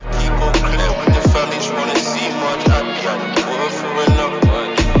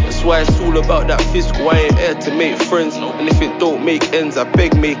all about that fiscal, I ain't here to make friends. And if it don't make ends, I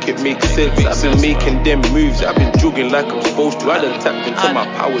beg make it make sense. I've been making them moves, I've been jogging like I'm supposed to. I done tapped into my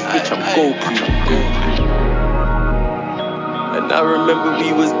powers, bitch, I'm Goku. And I remember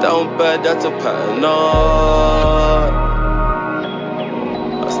we was down bad at a pattern.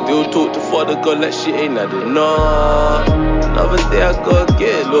 I still talk to Father God like shit ain't nothing. Another day I gotta get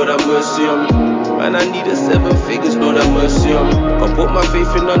it, Lord have mercy on me. Man, I needed 7 figures, Lord have mercy on me. I put my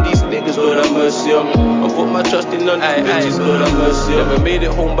faith in on these niggas, Lord have mercy on me. I put my trust in on these bitches, Lord have mercy on me. Never made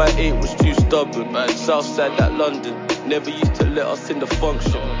it home by 8, was too stubborn. Southside that London, never used to let us in the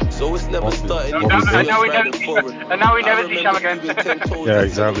function. So it's never starting, even and now we never see Sham again. Yeah,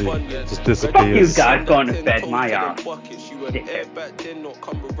 exactly. Just Fuck disappears. you guys going to bed, my ass.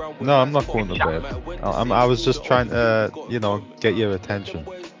 No, I'm not going to bed. I was just trying to, get your attention.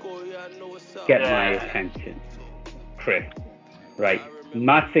 Get my attention, Chris. Right.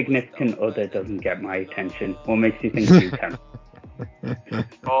 My significant other doesn't get my attention. What makes you think you can?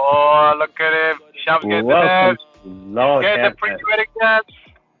 Oh, look at him. Sham's getting the nerves. Lord Get the pre-wedding nerves.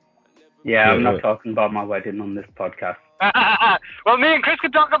 Yeah, I'm not talking about my wedding on this podcast. Well, me and Chris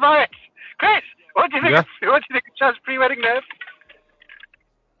can talk about it. Chris, what do you think? What do you think of Sham's pre-wedding nerves?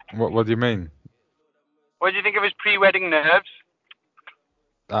 What do you mean? What do you think of his pre-wedding nerves?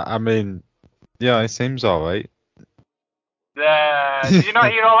 I mean, yeah, it seems alright. Did you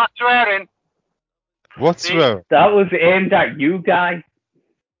not hear all that swearing? What swear? That was aimed at you guys.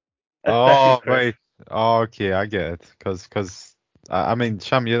 Oh, right. Oh, okay, I get it. Cause I mean,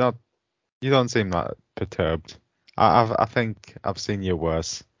 Sham, you don't seem that perturbed. I think I've seen you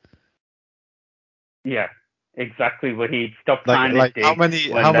worse. Yeah, exactly. But he stopped Like, trying to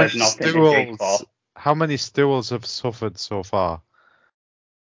dig how many stools? How many stools have suffered so far?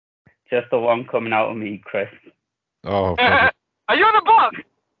 Just the one coming out of me, Chris. Oh, are you on the block?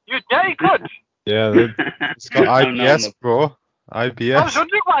 You dirty cunt. Yeah, it's got IBS, bro. IBS. I was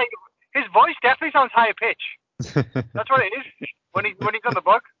wondering why his voice definitely sounds higher pitch. That's what it is when he's on the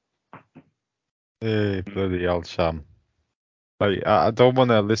bug. Hey, bloody hell, Sham. Like, I don't want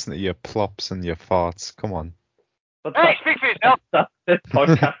to listen to your plops and your farts. Come on. Hey, speak for yourself. That's this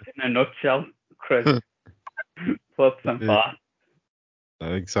podcast in a nutshell, Chris. Plops and farts.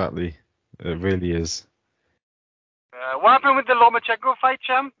 Exactly. It really is. What happened with the Lomachenko fight,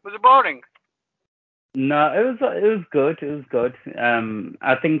 Sham? Was it boring? No, it was good. It was good.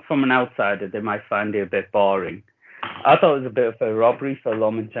 I think from an outsider, they might find it a bit boring. I thought it was a bit of a robbery for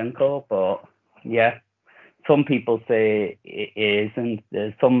Lomachenko, but yeah, some people say it isn't.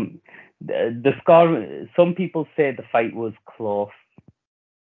 Some people say the fight was close.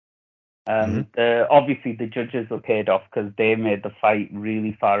 Obviously, the judges were paid off because they made the fight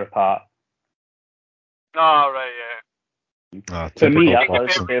really far apart. Oh, right, yeah. For me, I thought it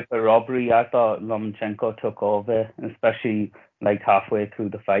was a bit of a robbery. I thought Lomachenko took over, especially like halfway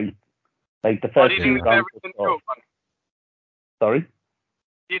through the fight. Like the first few rounds. Sorry? Do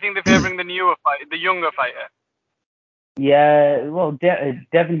you think they're favouring the younger fighter? Yeah, well,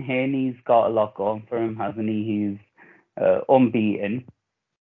 Devin Haney's got a lot going for him, hasn't he? He's unbeaten.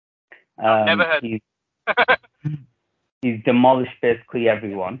 I've never heard. He's demolished basically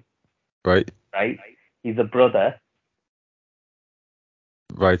everyone. Right. He's a brother.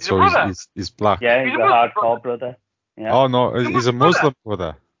 Right, he's black. Yeah, he's a hardcore brother. Yeah. Oh no, he's a Muslim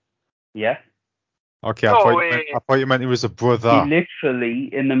brother. Yeah. Okay, I thought you meant he was a brother. He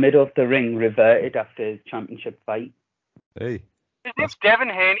literally, in the middle of the ring, reverted after his championship fight. Hey. His name's Devin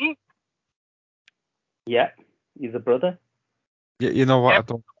Haney? Yeah, he's a brother. Yeah, you know what?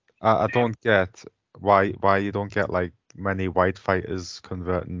 Yep. I don't get why you don't get like many white fighters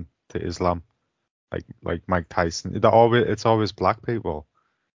converting to Islam, like Mike Tyson. It's always black people.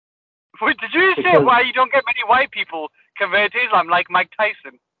 Wait, did you say why you don't get many white people convert to Islam like Mike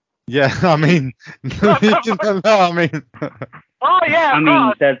Tyson? Yeah, I mean, no, I mean. Oh yeah, of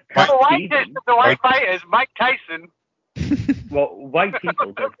course. There's the white fighters, Mike Tyson. Well, white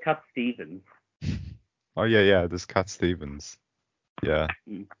people. There's Cat Stevens. Oh yeah, there's Cat Stevens. Yeah.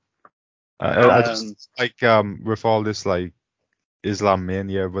 I just like with all this like Islam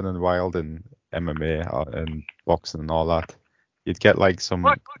mania running wild in MMA and boxing and all that, you'd get like some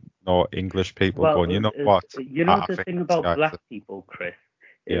English people going, you know what? You know the thing about black people, Chris,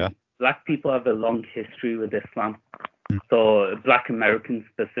 is black people have a long history with Islam. So black Americans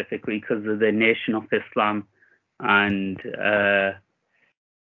specifically, because of the Nation of Islam and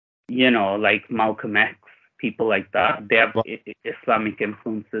like Malcolm X, people like that, they have Islamic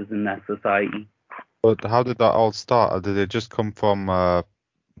influences in their society. But how did that all start? Or did it just come from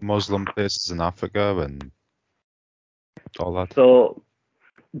Muslim places in Africa and all that? So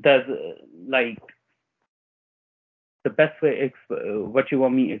there's like the best way what you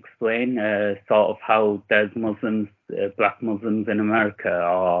want me to explain, sort of how there's Muslims, black Muslims in America,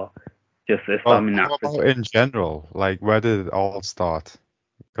 or just Islam in How Africa? about in general? Like, where did it all start?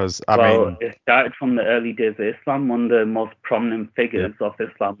 Because, I mean, it started from the early days of Islam. One of the most prominent figures of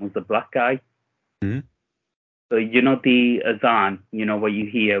Islam was a black guy. Mhm. So you know the azan, what you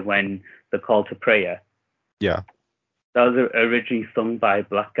hear when the call to prayer. Yeah. That was originally sung by a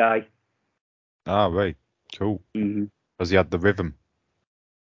black guy. Ah, right. Cool. Mm-hmm. Because he had the rhythm.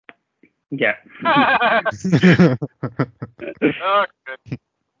 Yeah. Oh, good.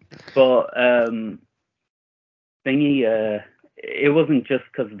 But it wasn't just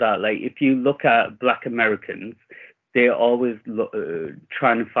because of that. Like, if you look at black Americans, they're always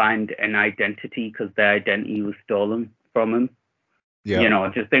trying to find an identity because their identity was stolen from them. Yeah.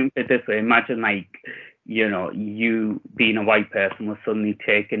 Just think of it this way. Imagine, like, you being a white person was suddenly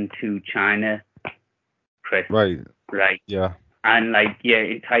taken to China, Chris. Right. Right. Yeah. And, like, your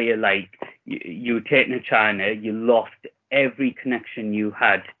entire, like, you were taken to China, you lost every connection you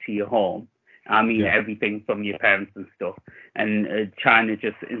had to your home. I mean, everything from your parents and stuff. And China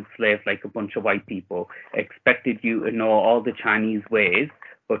just enslaved like a bunch of white people, expected you to know all the Chinese ways,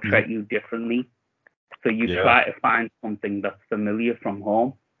 but treat you differently. So you try to find something that's familiar from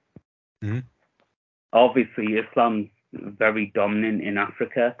home. Mm-hmm. Obviously, Islam's very dominant in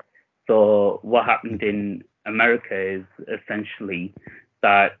Africa. So what happened in America is essentially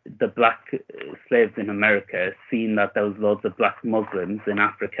that the black slaves in America, seeing that there was loads of black Muslims in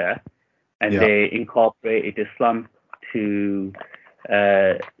Africa, and they incorporated Islam to,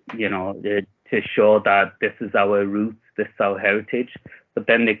 to show that this is our roots, this is our heritage. But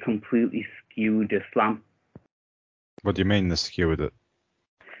then they completely skewed Islam. What do you mean they skewed it?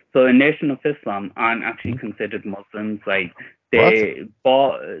 So a Nation of Islam aren't actually considered Muslims. Like they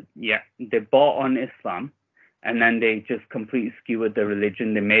bought on Islam, and then they just completely skewed the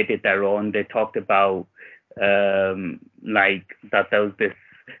religion. They made it their own. They talked about like that there was this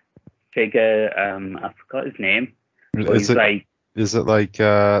figure, I forgot his name. Is it like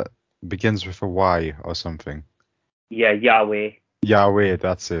begins with a Y or something? Yeah, Yahweh. Yahweh,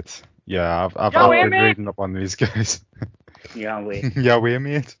 that's it. Yeah, I've been reading up on these guys. Yahweh. Yahweh,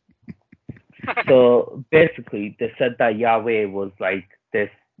 mate. So basically, they said that Yahweh was like this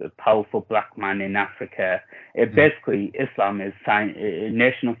powerful black man in Africa. Basically, Islam is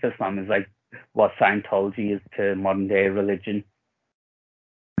Nation of Islam is like what Scientology is to modern day religion.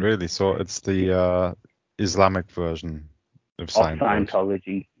 Really? So it's the Islamic version of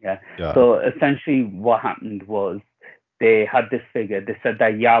Scientology. Yeah. So essentially, what happened was they had this figure. They said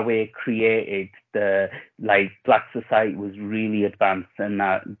that Yahweh created black society was really advanced, and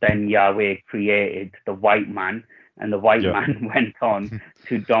that then Yahweh created the white man, and the white man went on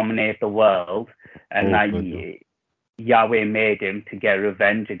to dominate the world, and Yahweh made him to get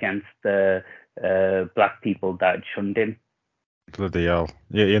revenge against the black people that shunned him. Bloody hell.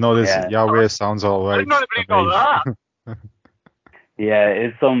 Yeah, this Yahweh sounds all right. Yeah,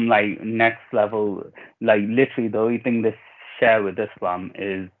 it's some like next level, like literally the only thing they share with Islam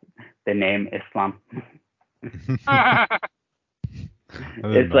is the name Islam. It's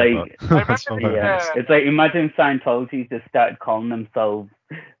like, it's like imagine Scientology just started calling themselves,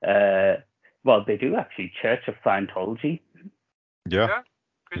 well, they do actually, Church of Scientology. Yeah,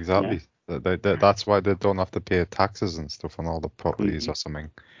 exactly. Yeah. That's why they don't have to pay taxes and stuff on all the properties or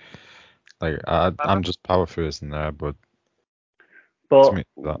something. Like I'm just paraphrasing there, but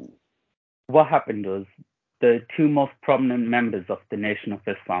what happened was the two most prominent members of the Nation of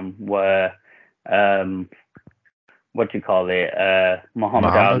Islam were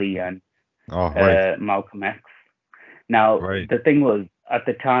Muhammad Ali and Malcolm X. Now, the thing was, at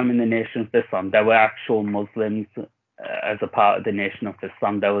the time in the Nation of Islam, there were actual Muslims as a part of the Nation of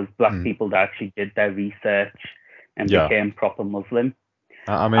Islam. There was black people that actually did their research and became proper Muslim.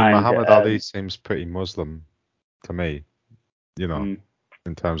 I mean, Muhammad Ali seems pretty Muslim to me, in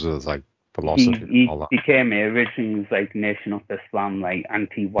terms of like philosophy. He became originally like Nation of Islam, like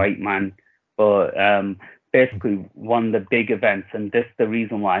anti-white man, but basically one of the big events, and this is the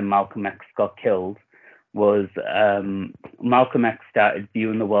reason why Malcolm X got killed, was Malcolm X started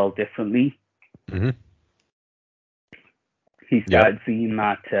viewing the world differently. Mm-hmm. He started seeing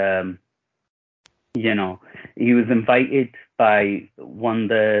that, he was invited by one of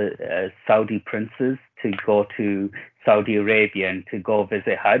the Saudi princes to go to Saudi Arabia and to go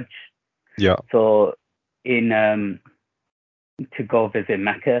visit Hajj. Yeah. So to go visit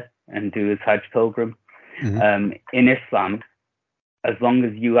Mecca and do his Hajj pilgrim. Mm-hmm. In Islam, as long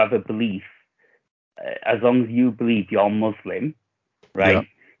as you have a belief, as long as you believe you're Muslim, right?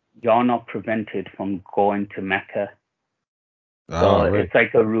 you're not prevented from going to Mecca. So Oh, right. it's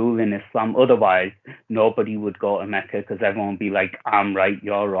like a rule in Islam. Otherwise, nobody would go to Mecca because everyone would be like, I'm right,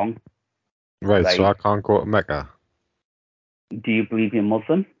 you're wrong. Right, so I Like, can't go to Mecca. do you believe you're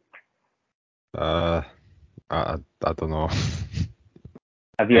Muslim? I don't know.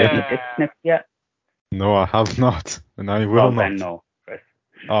 Have you had your dick Yeah. snipped yet? No, I have not, and I will Well, not. then no, Chris.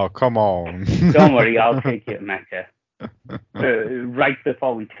 Oh, come on. Don't worry, I'll take you to Mecca. Right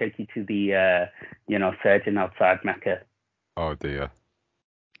before we take you to the, surgeon outside Mecca. Oh dear.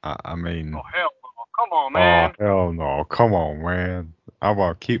 I mean, Oh, hell no. Come on, man. oh hell no! Come on, man. I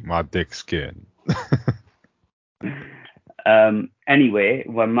want to keep my dick skin. Anyway,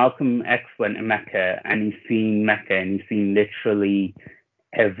 when Malcolm X went to Mecca and he's seen Mecca and he's seen literally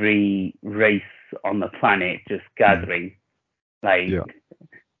every race on the planet just gathering, Yeah.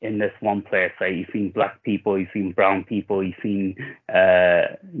 in this one place. Like, you've seen black people, you've seen brown people, you've seen,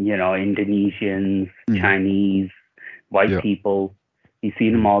 Indonesians, Chinese, white people. You've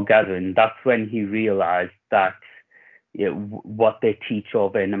seen them all gathering. That's when he realized that what they teach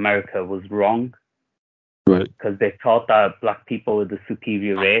over in America was wrong. Right. Because they thought that black people were the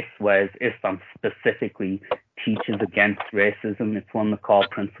superior race, whereas Islam specifically teaches against racism. It's one of the core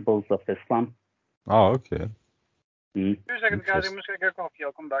principles of Islam. Oh, okay. 2 seconds, guys. I'm just going to get coffee.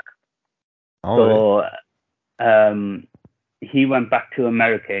 I'll come back. All So he went back to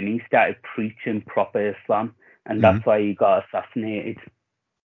America and he started preaching proper Islam, and that's why he got assassinated.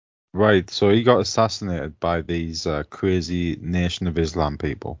 Right, so he got assassinated by these crazy Nation of Islam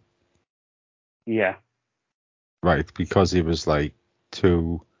people. Yeah. Right, because he was like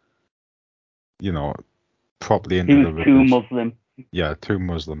too, properly into He the was too religion. Muslim. Yeah, too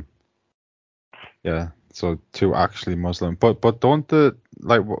Muslim. Yeah, so too actually Muslim. But don't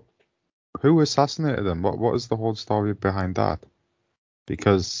who assassinated him? What is the whole story behind that?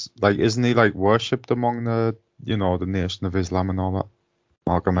 Because isn't he worshipped among the the Nation of Islam and all that?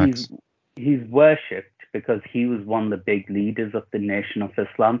 Malcolm X. He's worshipped because he was one of the big leaders of the Nation of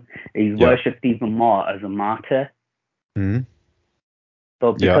Islam. He's worshipped even more as a martyr. Mm-hmm.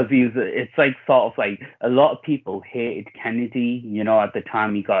 So because it's sort of a lot of people hated Kennedy, at the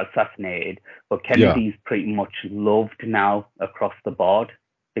time he got assassinated, but Kennedy's pretty much loved now across the board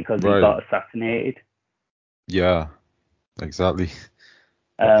because he got assassinated. Yeah, exactly.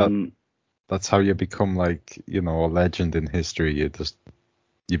 That's how you become a legend in history.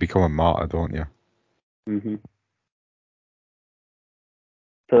 You become a martyr, don't you? Mm-hmm.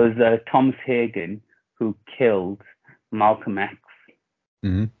 So there's Thomas Hagen who killed Malcolm X.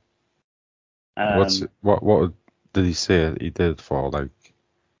 Mm-hmm. What did he say he did for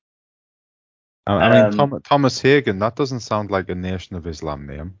Thomas Hagen? That doesn't sound like a Nation of Islam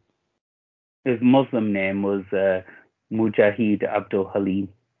name. His Muslim name was Mujahid Abdul Halim.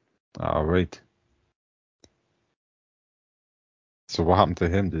 Oh, right. So what happened to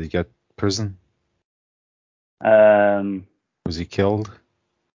him? Did he get prison? Was he killed?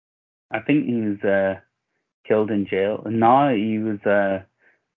 I think he was killed in jail. No, he was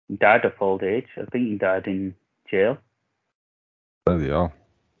died of old age. I think he died in jail. There they are.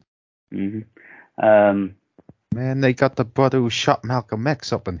 Mm-hmm. Man, they got the brother who shot Malcolm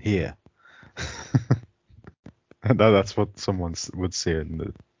X up in here. That's what someone would say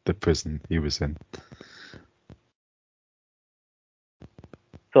in the prison he was in.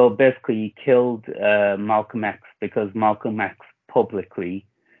 So basically, he killed Malcolm X because Malcolm X publicly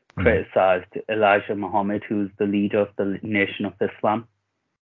criticized Elijah Muhammad, who's the leader of the Nation of Islam.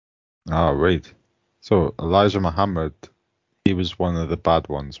 Ah, right. So Elijah Muhammad, he was one of the bad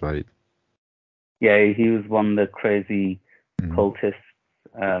ones, right? Yeah, he was one of the crazy cultists.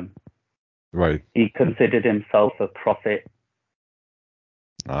 Right. He considered himself a prophet.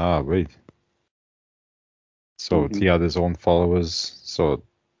 Ah, right. So he had his own followers. So,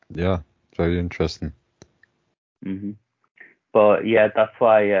 yeah, very interesting. Mm-hmm. But yeah, that's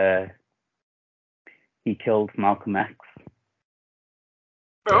why he killed Malcolm X.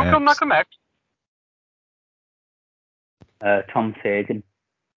 But who killed Malcolm X? Tom Sagan.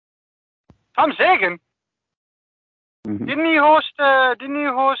 Tom Sagan? Mm-hmm. Didn't he host Saturday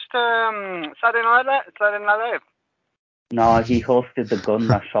Night Live? No, he hosted the gun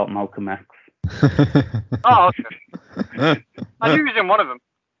that shot Malcolm X. Oh, okay. I knew he was in one of them.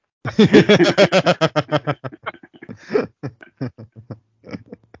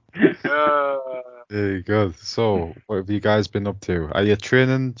 There you go. So, what have you guys been up to? Are you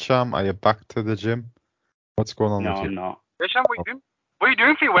training, Sham? Are you back to the gym? What's going on with you? No. Hey, Sham, what are you doing? What are you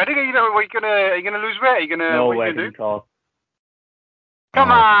doing for your wedding? Are you gonna lose weight? Are you gonna No what are you wedding gonna do? talk. Come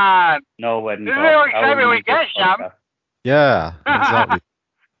on. No wedding This talk. is how excited we get, Sham. Yeah, exactly.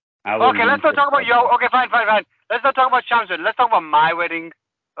 Okay, let's not talk about your. Okay, fine. Let's not talk about Sham's wedding. Let's talk about my wedding.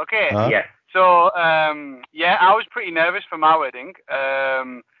 Okay. Huh? Yeah. So, yeah, I was pretty nervous for my wedding.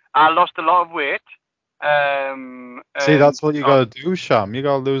 I lost a lot of weight. See, that's what you gotta do, Sham. You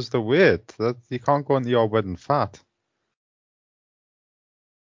gotta lose the weight. That you can't go into your wedding fat.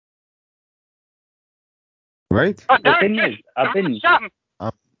 Right? Oh, The thing is, I've been. Sham.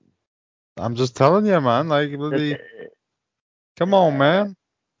 I'm just telling you, man. Like, bloody, come on, man.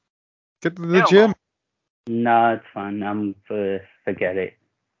 Get to the Hell gym. No, it's fine. Forget it.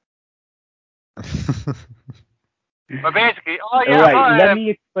 But basically, oh yeah. Right, let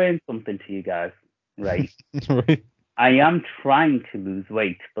me explain something to you guys. Right. Right. I am trying to lose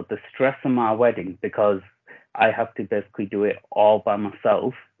weight, but the stress of my wedding, because I have to basically do it all by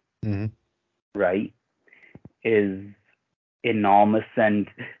myself, Mm-hmm. right, is enormous. And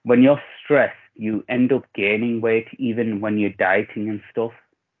when you're stressed, you end up gaining weight even when you're dieting and stuff,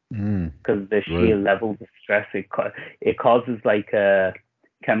 because the sheer levels of stress, it causes like a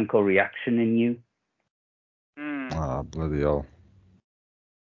chemical reaction in you. Ah, bloody hell.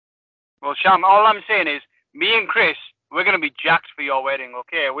 Well, Sham, all I'm saying is, me and Chris, we're gonna be jacked for your wedding,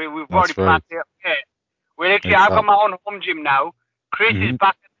 okay? We've already planned it. Okay. We literally, I've got my own home gym now. Chris is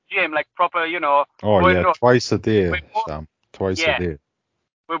back at the gym, like proper, you know. Oh yeah, twice a day, Sam. Twice Yeah. a day.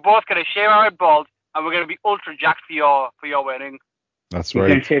 We're both gonna shave our head bald, and we're gonna be ultra jacked for your wedding. That's You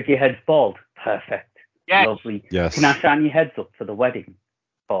right. can shave your heads bald. Perfect. Yes. Lovely. Yes. Can I shine your heads up for the wedding?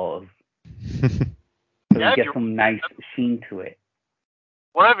 Pause. So we get some nice sheen to it.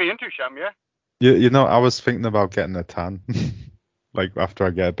 Whatever you're into, Sham, yeah? You know, I was thinking about getting a tan, like after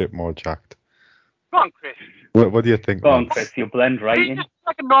I get a bit more jacked. Go on, Chris. What do you think? Go on, Chris. You'll blend right in. He's just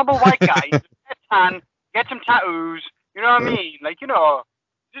like a normal white guy. Get tan, get some tattoos. You know what I mean? Like, you know,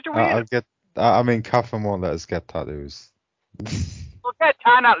 just a weird. I mean, Catherine won't let us get tattoos. Well, get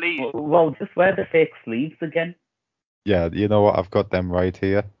tan at least. Well, just wear the fake sleeves again. Yeah, you know what? I've got them right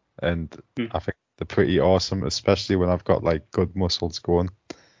here, and I think they're pretty awesome, especially when I've got like good muscles going.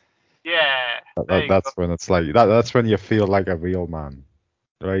 Yeah. That's when it's like that's when you feel like a real man,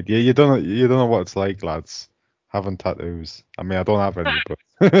 right? You don't know what it's like, lads, having tattoos. I mean, I don't have any, but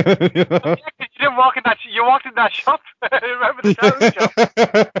you know? Yeah, 'cause you didn't walk in that. You walked in that shop. Remember the tattoo shop?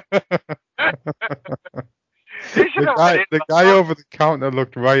 The guy over the counter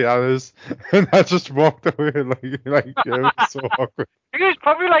looked right at us, and I just walked away like it was so awkward. He was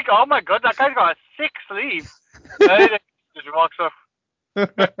probably like, "Oh my god, that guy's got a sick sleeve." Just walks off.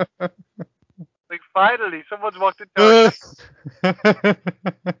 Like finally, someone's walked into our shop.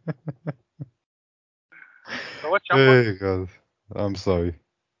 So what's your Hey God, I'm sorry.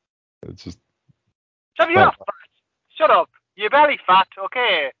 It's just. Shut up! Shut up! You're barely fat,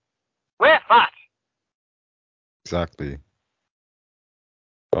 okay? We're fat. Exactly.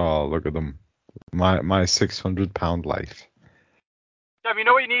 Oh, look at them. My 600-pound life. Sam, you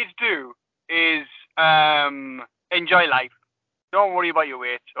know what you need to do is enjoy life. Don't worry about your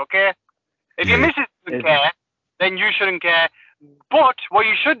weight, okay? If your missus doesn't care, then you shouldn't care. But what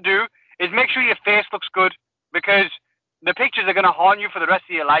you should do is make sure your face looks good, because the pictures are going to haunt you for the rest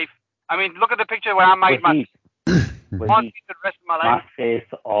of your life. I mean, look at the picture where I made my haunt me for the rest of my life. My face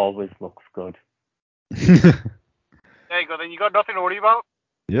always looks good. There you go. Then you got nothing to worry about.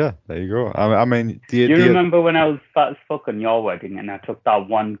 Yeah, there you go. I mean, do you remember when I was fat as fuck on your wedding and I took that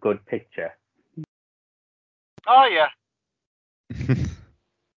one good picture? Oh yeah.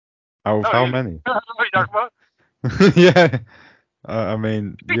 Out of how many? What are you talking about? Yeah. I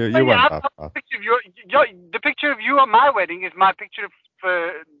mean, you went that far. The picture of you at my wedding is my picture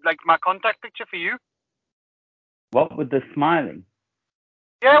for, like, my contact picture for you. What with the smiling?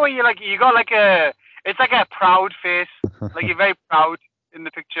 Yeah, when you got like it's like a proud face, like you're very proud in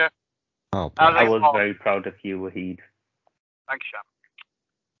the picture. Oh, I was very proud of you, Wahid. Thanks,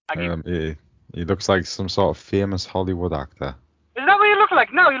 Sham. He looks like some sort of famous Hollywood actor. Is that what you look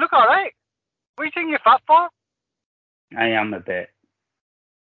like? No, you look alright. What do you think you're fat for? I am a bit.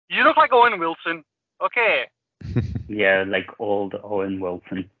 You look like Owen Wilson. Okay. Yeah, like old Owen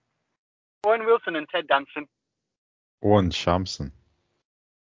Wilson. Owen Wilson and Ted Danson. Owen Shampson.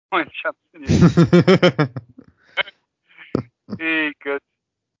 Owen Shampson. Hey, good.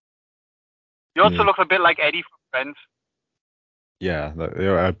 You also look a bit like Eddie from Friends. Yeah,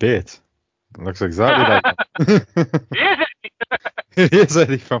 a bit. Looks exactly like him. He is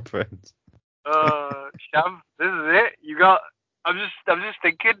Eddie from Friends. Sham, this is it. You got. I'm just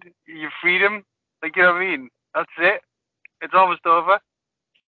thinking. Your freedom, like, you know what I mean. That's it. It's almost over.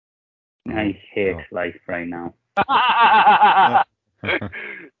 I hate life right now.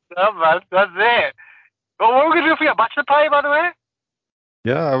 No, man, that's it. But what are we gonna do for your bachelor party, by the way?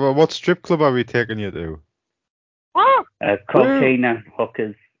 Yeah, well, what strip club are we taking you to? Woo! Cocaine and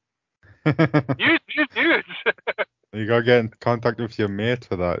hookers. Use. You gotta get in contact with your mate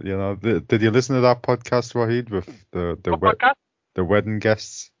for that. You know, did you listen to that podcast, Wahid, with Podcast? the wedding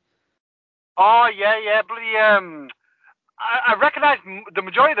guests? Oh yeah, bloody I recognise the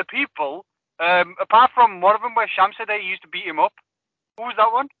majority of the people, apart from one of them where Sham said that he used to beat him up. Who was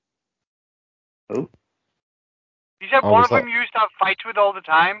that one? Who? He said one of them used to have fights with all the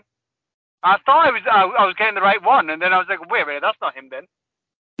time. I thought I was getting the right one, and then I was like, wait a minute, that's not him then.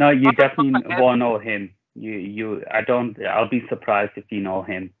 No, you definitely won't know him. I'll be surprised if you know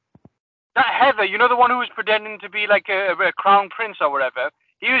him. That Heather, you know the one who was pretending to be like a crown prince or whatever?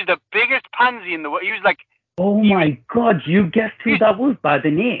 He was the biggest pansy in the world. He was like... Oh my God, you guessed who that was by the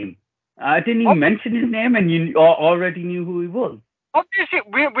name. I didn't even mention his name and you already knew who he was. Obviously,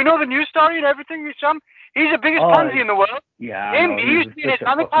 we know the news story and everything, Sam. He's the biggest pansy in the world. Yeah, He used to be in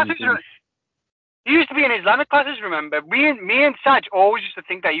Islamic classes. He used to be in Islamic classes, remember? Me and Saj always used to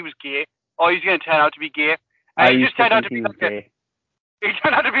think that he was gay, or he was going to turn out to be gay. And he just turned out to be like he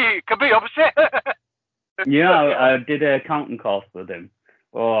turned out to be complete opposite. Yeah, I did an accounting course with him.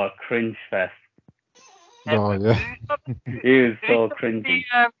 Oh, cringe fest. Oh, yeah. He was so cringy.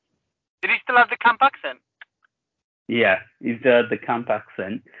 Did he still have the camp accent? Yeah, he's the camp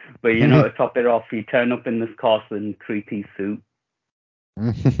accent. But, to top it off, he turned up in this course in a 3-piece suit.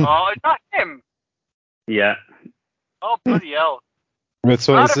 Oh, is that him? Yeah. Oh, bloody hell. Wait,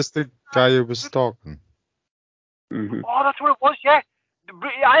 so is this the guy who was stalking? Mm-hmm. Oh, that's what it was, yeah.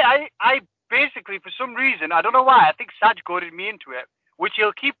 I basically, for some reason, I don't know why, I think Saj goaded me into it, which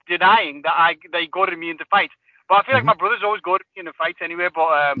he'll keep denying that he goaded me into fights. But I feel like my brother's always goaded me into fights anyway.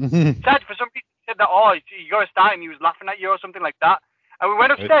 But Saj, for some reason, said that, you got to start, and he was laughing at you or something like that. And we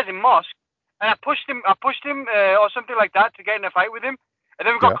went upstairs in mosque, and I pushed him or something like that to get in a fight with him. And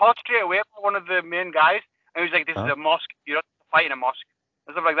then we got caught straight away by one of the main guys, and he was like, this is a mosque, you don't fight in a mosque,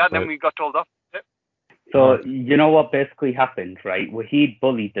 and stuff like that. And then we got told off. So, you know what basically happened, right? Wahid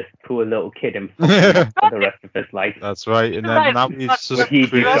bullied this poor little kid and fucked him up for the rest of his life. That's right. And then now he's just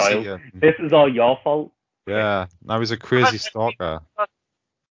crazy. This is all your fault. Yeah, now he's a crazy stalker.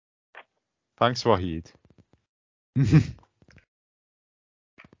 Thanks, Wahid.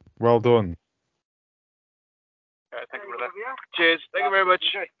 Well done. Thank you, brother. Cheers. Thank you very much.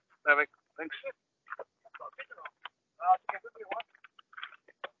 Perfect. Thanks.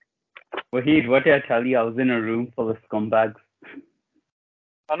 Wahid, what did I tell you? I was in a room full of scumbags.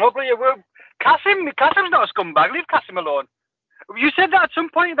 I know, but Kasim's not a scumbag. Leave Kasim alone. You said that at some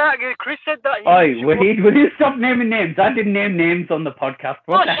point. That Chris said that. Oi, Wahid, will you stop naming names? I didn't name names on the podcast.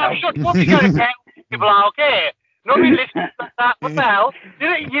 What the hell? Shut up. You gotta tell people are okay. Nobody listens to that. What the hell?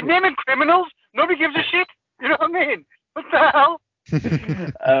 You're naming criminals. Nobody gives a shit. You know what I mean? What the hell?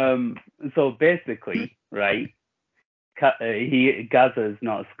 So basically, right? Gaza is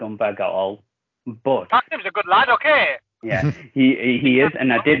not a scumbag at all, but Kasim's a good lad, okay? Yeah, he is,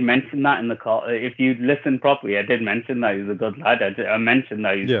 and I did mention that in the call. If you listen properly, I did mention that he's a good lad. I mentioned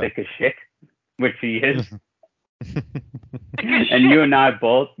that he's sick as shit, which he is. And you and I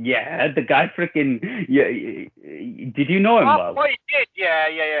both, the guy freaking. Did you know him well? What he did,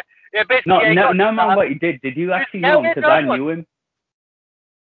 yeah. Basically, no, man, what he did. Did you actually know him? Because I knew him.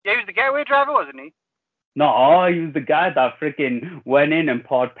 Yeah, he was the getaway driver, wasn't he? No, he was the guy that freaking went in and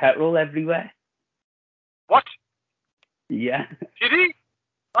poured petrol everywhere. What? Yeah. Did he?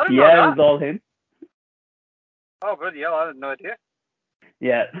 I didn't know that. It was all him. Oh, bloody hell, I had no idea.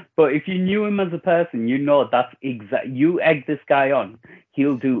 Yeah, but if you knew him as a person, you know that's exact. You egg this guy on,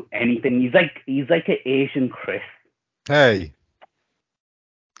 he'll do anything. He's like an Asian Chris. Hey.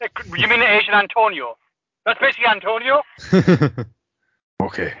 You mean Asian Antonio? That's basically Antonio.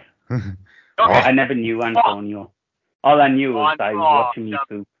 Okay. I never knew Antonio. All I knew was that he was watching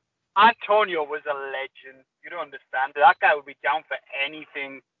YouTube. Antonio was a legend. You don't understand. That guy would be down for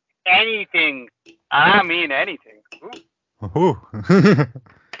anything. Anything. I mean anything. Ooh.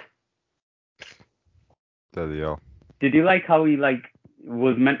 There you go. Did you like how he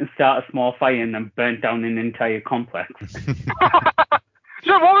was meant to start a small fire and then burnt down an entire complex?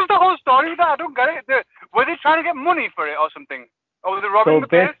 So what was the whole story with that? I don't get it. Were they trying to get money for it or something? Or were they robbing the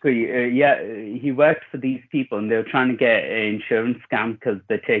place? So basically, he worked for these people and they were trying to get an insurance scam because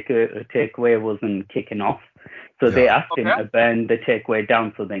the takeaway wasn't kicking off. So they asked him to burn the takeaway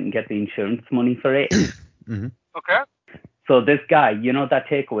down so they can get the insurance money for it. Mm-hmm. Okay. So this guy, that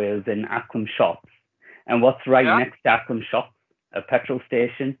takeaway is in Acklam Shops. And what's next to Acklam Shops? A petrol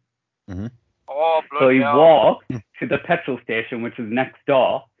station. Mm-hmm. Oh, so he walked to the petrol station, which was next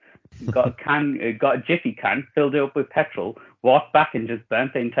door, got a jiffy can, filled it up with petrol, walked back and just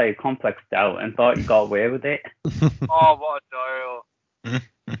burnt the entire complex down and thought he got away with it. Oh, what a dial.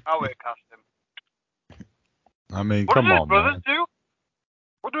 I would have cast him. I mean, What come do his on, brothers man. do?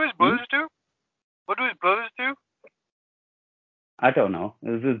 What do his brothers do? What do his brothers do? I don't know. It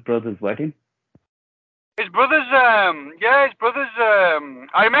was his brother's wedding. His brothers, I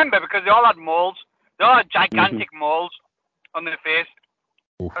remember because they all had moles. They all had gigantic moles on their face.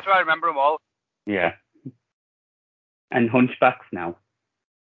 Oof. That's why I remember them all. Yeah. And hunchbacks now.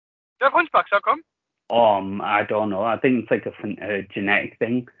 They have hunchbacks, how come? I don't know. I think it's like a genetic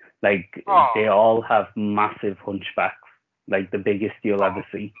thing. Like, Oh. they all have massive hunchbacks. Like, the biggest you'll ever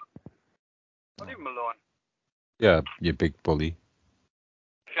see. Leave him alone. Yeah, you big bully.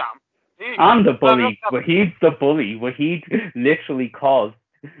 Sham. I'm the bully. Wahid's the bully. Wahid literally caused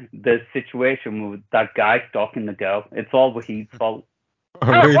the situation with that guy stalking the girl. It's all Wahid's fault. Oh,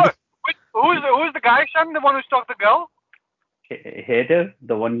 Hey, really? what? Who's the guy, Sham? The one who stalked the girl? Hader,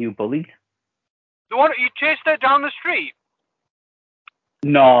 the one you bullied? The one you chased her down the street?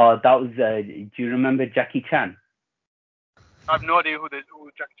 No, that was. Do you remember Jackie Chan? I have no idea who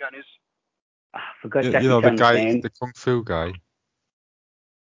Jackie Chan is. I forgot You Jackie know, the Chan's guy, name. the Kung Fu guy.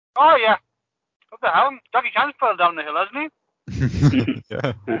 Oh, yeah. What the hell? Jackie Chan's fell down the hill, hasn't he?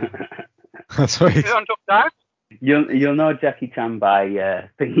 Yeah, that's right. He's on top down. You'll know Jackie Chan by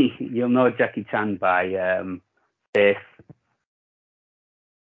thingy. You'll know Jackie Chan by face.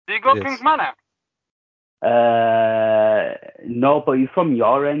 Did you go Yes. King's Manor? No, but he's from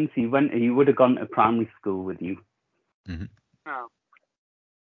your end. He would have gone to primary school with you. Mm-hmm. No.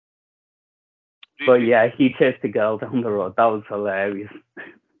 But yeah, he chased a girl down the road. That was hilarious.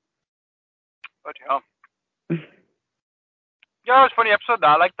 Bloody hell. Yeah, it was a funny episode.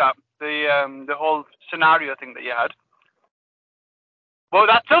 I like that. The whole scenario thing that you had. Well,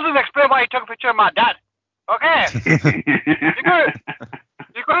 that still doesn't explain why you took a picture of my dad. Okay.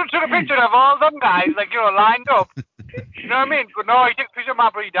 You could have took a picture of all them guys, like, lined up. You know what I mean? But no, you took a picture of my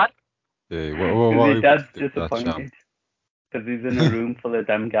bloody dad. Yeah, what His dad's did that, Sham? disappointed because he's in a room full of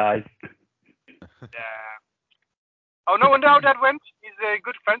them guys. Yeah. Oh, no wonder how dad went. He's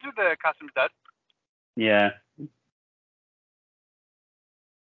good friends with Kasim's dad. Yeah.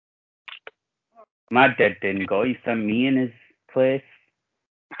 My dad didn't go. He sent me in his place.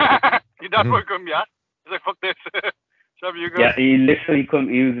 Your dad won't come, yeah? He's like, fuck this. Shove you go. Yeah, he literally come.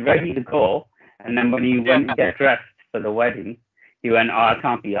 He was ready to go, and then when he went to get dressed for the wedding, he went, "Oh, I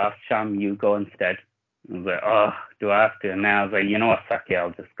can't be asked, Sham. You go instead." I was like, "Oh, do I have to?" And then I was like, "You know what, Saki,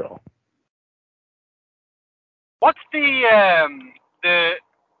 I'll just go." What's the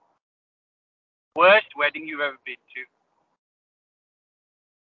worst wedding you've ever been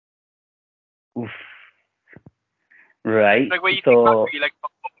to? Oof. Right. Like where you so, think back, you're like,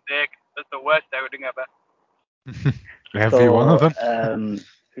 fuck dick. That's the worst wedding ever. Every one of them.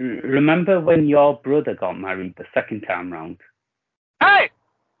 Remember when your brother got married the second time round? Hey!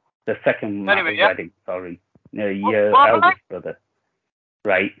 The second wedding, sorry. Your what eldest brother.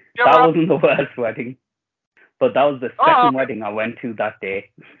 Right. Yeah, that well, wasn't the worst wedding. But that was the second wedding I went to that day.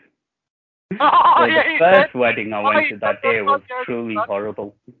 Oh, the yeah, first wedding I went to that said day was truly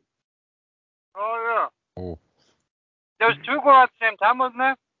horrible. Oh, yeah. Oh. There was two going on at the same time, wasn't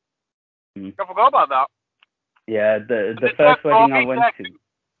there? I forgot about that. Yeah, the first wedding I went to.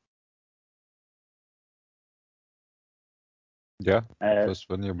 Yeah, first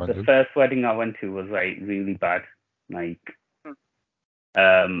one you went to. The first wedding I went to was like really bad. Like, it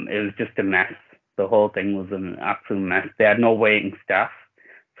was just a mess. The whole thing was an absolute mess. They had no waiting staff,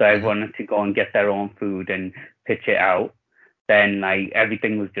 so everyone had to go and get their own food and pitch it out. Then like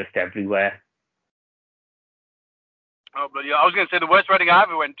everything was just everywhere. Oh, but yeah, I was gonna say the worst wedding I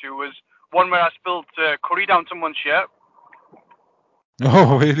ever went to was one where I spilled curry down someone's shirt.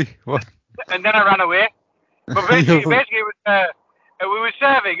 Oh, really? What? And then I ran away. But basically it was we were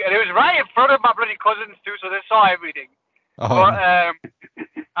serving, and it was right in front of my bloody cousins too, so they saw everything. Oh. But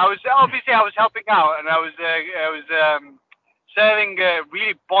I was helping out, and I was serving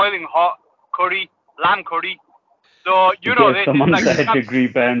really boiling hot curry, lamb curry. So you know this. Someone Like, third-degree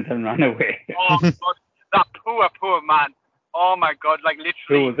burns and ran away. Oh God, that poor man. Oh my God, like literally.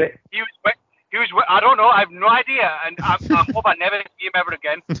 Who was it? He was. I don't know. I have no idea, and I hope I never see him ever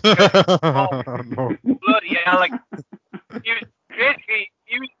again. No. Bloody hell! Like he was basically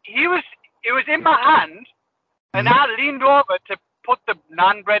he was. It was in my hand, and I leaned over to put the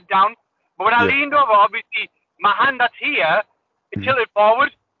naan bread down. But when I leaned over, obviously my hand that's here, it tilted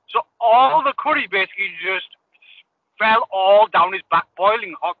forward, so all the curry basically just fell all down his back,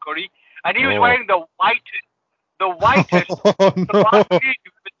 boiling hot curry, and he was wearing the whitest Oh, no.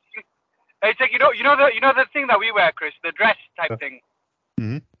 It's like the thing that we wear, Chris, the dress type thing.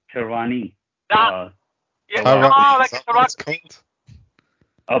 Mm-hmm. Sherwani. That. Yeah. Like a sarwar.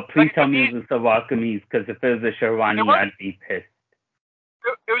 Oh, please tell me it was a sarwar kameez, because if it was a sherwani, I'd be pissed.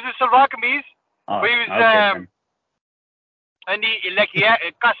 It was a sarwar kameez. Oh, he was okay, and he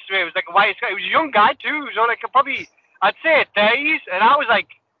it cost away. It was like a white. He was a young guy too. So like probably I'd say 30s, and I was like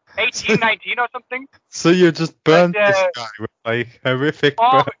 18, 19 or something. So you just burnt this guy with like horrific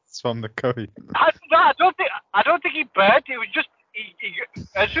burns from the curry. I don't think he burnt. It was just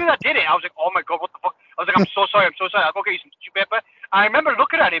as soon as I did it, I was like, oh my god, what the fuck? I was like, I'm so sorry. I'll go get you some tissue paper. I remember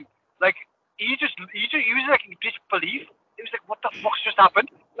looking at him like he was like in disbelief. He was like, what the fuck's just happened?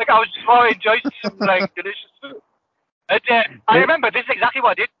 Like I was just enjoying some like delicious food. And, I remember this is exactly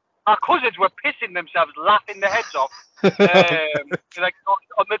what I did. Our cousins were pissing themselves, laughing their heads off, like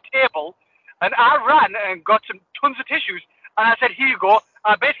on the table. And I ran and got some tons of tissues. And I said, here you go.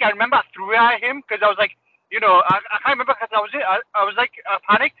 Basically, I remember I threw it at him because I was like, I can't remember because I was like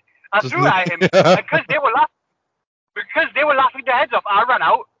panicked. I threw it at him because they were laughing their heads off. I ran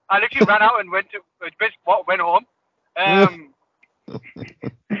out. I literally ran out and went home.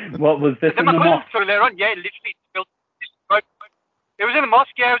 What was this in the mosque? So later on, yeah, literally spilled. It was in the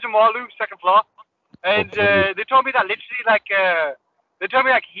mosque. Yeah, it was in Waterloo, second floor. And they told me that literally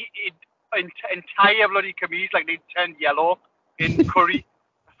entire bloody kameez like they turned yellow in curry.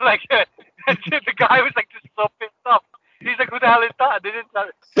 Like the guy was like just so pissed off. He's like, who the hell is that? They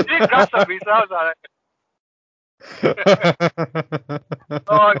didn't grab me, so I was like,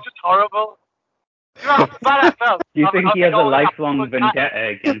 oh, it's just horrible. You know how bad I felt. Do you think he has a lifelong vendetta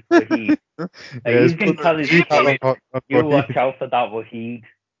against Wahid? He's going to tell his kids, you watch out for that Wahid.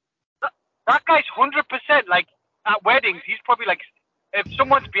 That guy's 100%, like, at weddings, he's probably like, if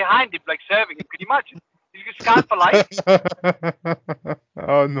someone's behind him, like, serving him, could you imagine? He's scarred for life.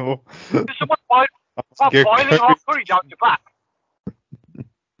 Oh, no. There's someone boiling hot curry down your back.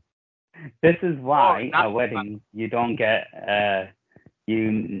 This is why at weddings you don't get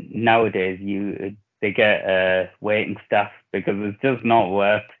nowadays they get waiting staff because it's just not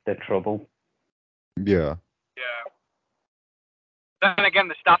worth the trouble. Yeah. Then again,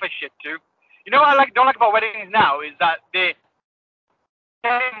 the staff is shit too. You know what I don't like about weddings now is that they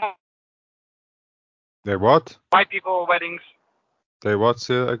what? White people weddings. They what?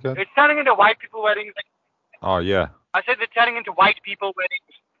 Say it again? It's turning into white people weddings. Oh yeah. I said they're turning into white people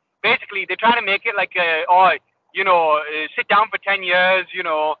weddings. Basically, they're trying to make it like sit down for 10 years,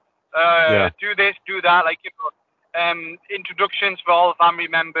 do this, do that, like, introductions for all family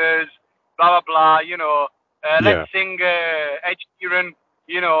members, blah, blah, blah, let's sing Ed Sheeran,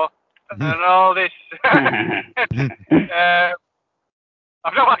 and all this. I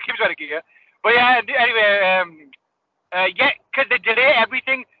don't know what keeps trying to get here. But yeah, anyway, because they delay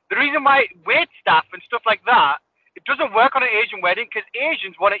everything. The reason why wait staff and stuff like that, it doesn't work on an Asian wedding because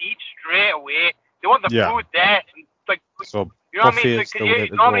Asians want to eat straight away. They want the food there. And, like, so you know what I mean? Because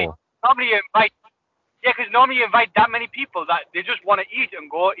normally you invite, because normally you invite that many people that they just want to eat and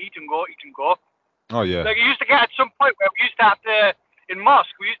go, eat and go, eat and go. Oh yeah. Like it used to get at some point where we used to have to, in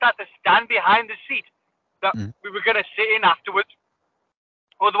mosque, we used to have to stand behind the seat that we were going to sit in afterwards.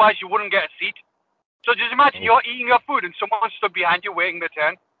 Otherwise, you wouldn't get a seat. So just imagine you're eating your food and someone stood behind you waiting their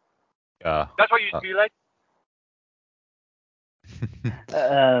turn. Yeah. That's what it used to be like.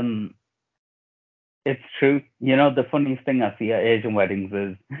 It's true. The funniest thing I see at Asian weddings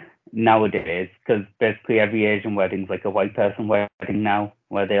is nowadays, because basically every Asian wedding's like a white person wedding now,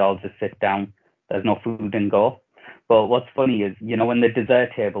 where they all just sit down. There's no food and go. But what's funny is, when the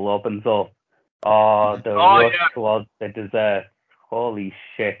dessert table opens up, rush towards the dessert. Holy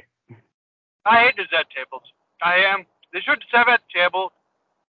shit. I hate dessert tables. They should serve at the table.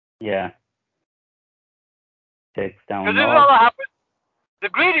 Yeah. Takes down. Because this is all that happens. The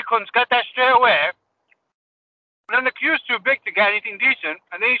greedy cunts get there straight away, and then the queue's too big to get anything decent,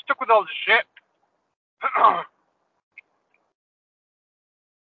 and then he's stuck with all the shit.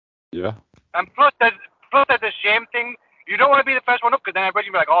 Yeah. And plus there's the shame thing. You don't want to be the first one up, because then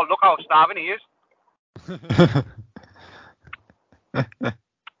everybody's going to be like, oh, look how starving he is.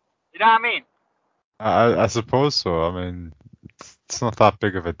 You know what I mean? I suppose so. I mean, it's not that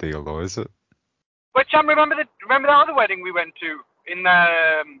big of a deal, though, is it? But Cham, remember that other wedding we went to in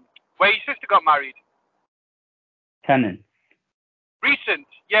where your sister got married? Tennant. Recently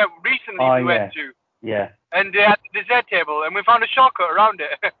we went to. Yeah. And they had the dessert table, and we found a shortcut around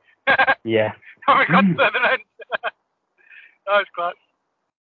it. Yeah. And we got to the other end. That was class.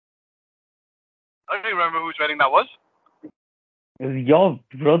 I don't even remember whose wedding that was. It was your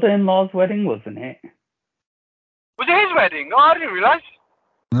brother-in-law's wedding, wasn't it? Was it his wedding? Oh, I didn't realise.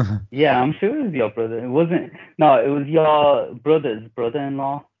 Yeah, I'm sure it was your brother. It wasn't. No, it was your brother's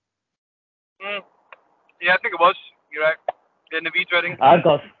brother-in-law. Yeah, I think it was. You're right. In the beach wedding. I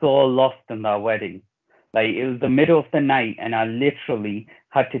got so lost in that wedding. Like, it was the middle of the night, and I literally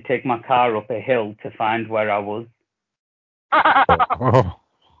had to take my car up a hill to find where I was. Oh.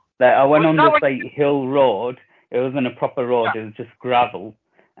 Like, I went Was on that this when- like hill road. It wasn't a proper road. Yeah. It was just gravel.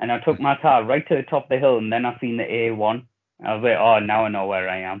 And I took my car right to the top of the hill, and then I seen the A1. I was like, oh, now I know where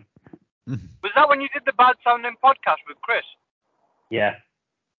I am. Was that when you did the bad sounding podcast with Chris? Yeah.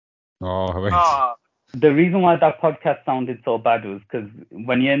 Oh, wait. Oh, The reason why that podcast sounded so bad was because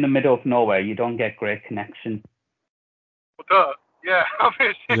when you're in the middle of nowhere, you don't get great connection. well, duh. Yeah,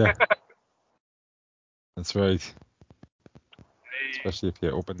 obviously. Yeah. That's right. Especially if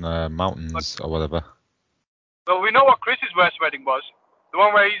you're up in the mountains or whatever. Well, we know what Chris's worst wedding was. The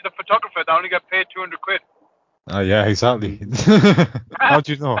one where he's the photographer that only got paid 200 quid. Oh, yeah, exactly. How'd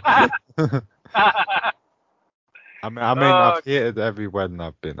you know? I mean, I've hated every wedding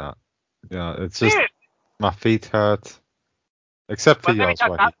I've been at. You know, it's just Shit. my feet hurt. Except for Well, let me yours,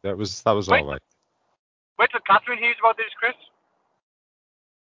 tell- Wahid. That was Wait. all right. Wait till Catherine hears about this, Chris.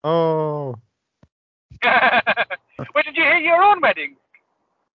 Oh, Wait, did you hear your own wedding?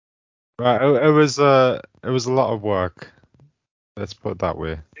 right. It was a lot of work. Let's put it that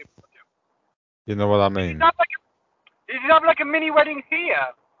way. You know what I mean? Did you have like a mini wedding here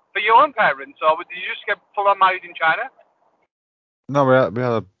for your own parents, or did you just get full on married in China? No, we had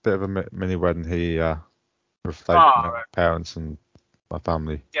a bit of a mini wedding here with like Oh, my right. parents and my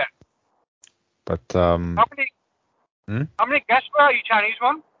family. Yeah. But How many guests were you Chinese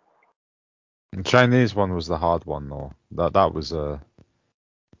one? the Chinese one was the hard one though. That was a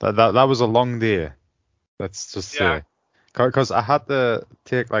long day. Let's just say. Because I had to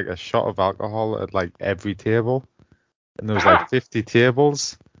take like a shot of alcohol at like every table, and there was like 50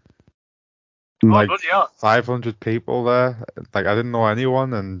 tables, and like bloody hell. 500 people there. Like I didn't know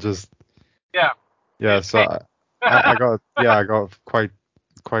anyone, and just Yeah. so I got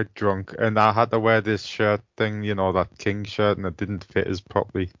quite drunk, and I had to wear this shirt thing, you know, that king shirt, and it didn't fit as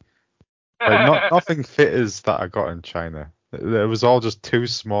properly. Like nothing fit as that I got in China. It was all just too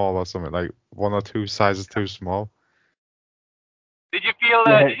small or something, like one or two sizes too small. Did you feel?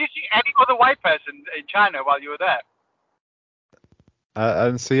 Did you see any other white person in China while you were there? I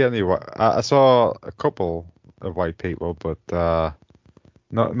didn't see any. I saw a couple of white people, but no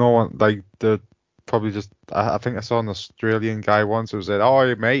one. Like the probably just. I think I saw an Australian guy once who said,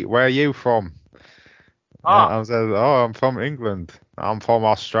 "Oh, mate, where are you from?" I said, "Oh, I'm from England. I'm from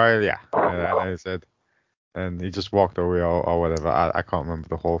Australia." And I said, and he just walked away or whatever. I can't remember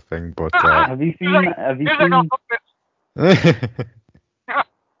the whole thing, but.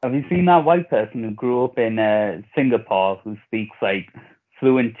 Have you seen that white person who grew up in Singapore who speaks like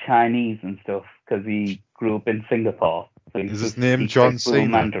fluent Chinese and stuff because he grew up in Singapore? So Is his name John Cena?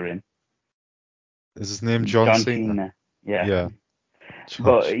 Mandarin. Is his name John Cena? Yeah. John.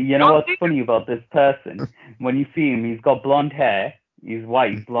 But you know what's funny about this person? When you see him, he's got blonde hair. He's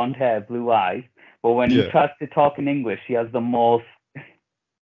white, blonde hair, blue eyes. But when he tries to talk in English, he has the most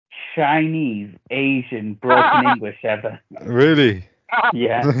Chinese, Asian, broken English ever. Really?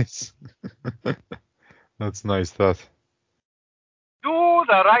 Yeah. Nice. That's nice, that. Do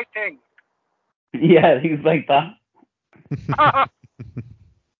the right thing. Yeah, he's like that.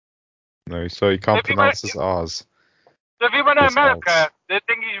 No, so he can't pronounce his R's. So if he went to America, they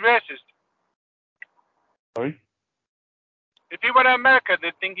think he's racist. Sorry? If he went to America,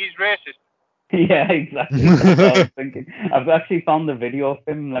 they think he's racist. Yeah, exactly. That's what I was thinking. I've actually found the video of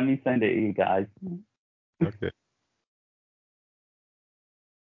him. Let me send it to you guys. Okay.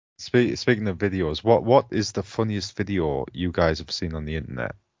 Speaking of videos, what is the funniest video you guys have seen on the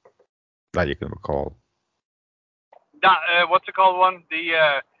internet that you can recall? That what's it called one?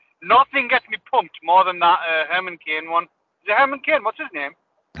 The nothing gets me pumped more than that Herman Cain one. Is it Herman Cain? What's his name?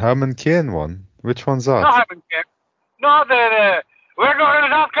 Herman Cain one? Which one's that? Not Herman Cain. No, the we're going to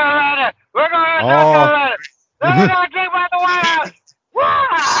South Carolina. We're going to South Carolina. They're going to take by the White House.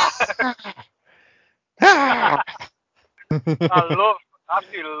 I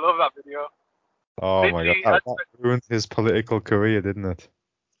absolutely love that video. Oh my god, that ruined his political career, didn't it?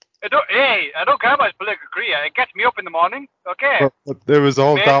 I don't care about his political career. It gets me up in the morning. Okay. But it was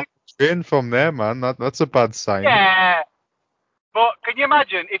all down the drain from there, man. That's a bad sign. Yeah. But can you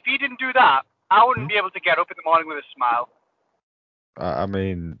imagine if he didn't do that? I wouldn't be able to get up in the morning with a smile. I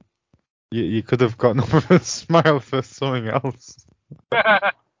mean, you could have gotten up with a smile for something else.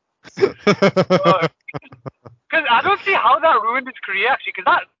 Because I don't see how that ruined his career actually.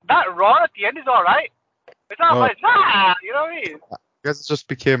 Because that Raw at the end is all right. It's not like you know what I mean? guess it just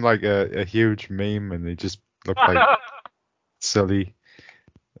became like a huge meme, and he just looked like silly.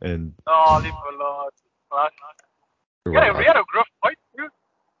 And oh, leave him alone. Yeah, we had a gruff fight, too.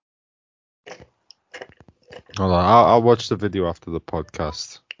 Hold on, I'll watch the video after the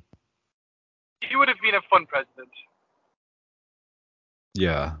podcast. He would have been a fun president.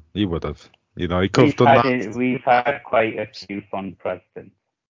 Yeah, he would have. You know, he could have done that. We've had quite a few fun presidents.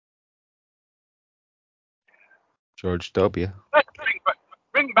 George W. Let's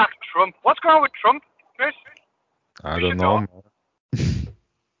bring back Trump. What's going on with Trump, Chris? I don't know.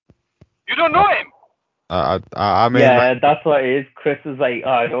 You don't know him? I mean, yeah, like, that's what it is. Chris is like,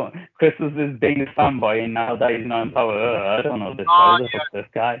 Chris was his biggest fanboy, and now that he's not in power, I don't know this guy. Fuck this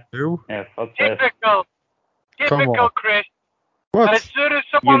guy. who? Yeah, fuck this. Typical Chris. What? As soon as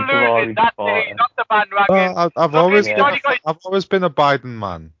someone loses, that's it. He's off the bandwagon. I've always been a Biden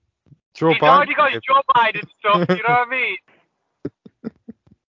man. Joe He's Biden. already got his Joe Biden stuff. You know what I mean?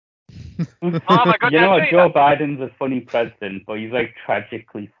 Oh my God! You know what? Joe Biden's a funny president, but he's like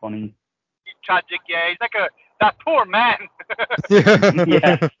tragically funny. He's tragic, yeah. He's like that poor man.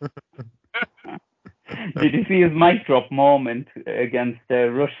 Yeah. Did you see his mic drop moment against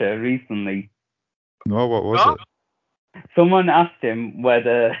Russia recently? No, what was it? Someone asked him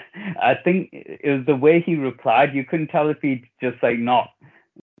whether, I think it was the way he replied. You couldn't tell if he'd just like not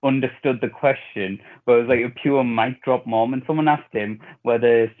understood the question, but it was like a pure mic drop moment. Someone asked him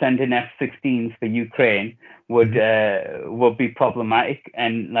whether sending F-16s for Ukraine would be problematic,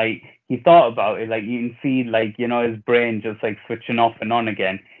 and like he thought about it. Like you can see, like his brain just like switching off and on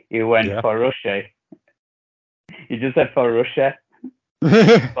again. He went for Russia. He just said for Russia.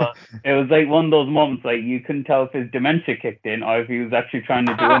 But it was like one of those moments, like you couldn't tell if his dementia kicked in or if he was actually trying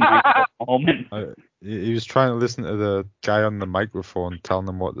to do a mic drop moment. He was trying to listen to the guy on the microphone telling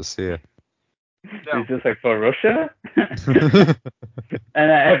him what to say. He's just like, for Russia?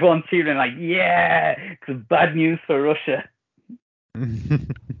 And everyone's cheering like, yeah, because bad news for Russia.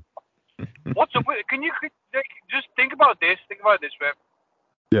 What's up? Can you just think about this? Think about this, Rev.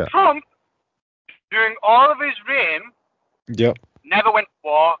 Yeah. Trump, during all of his reign, never went to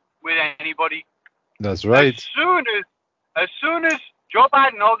war with anybody. That's right. As soon as Joe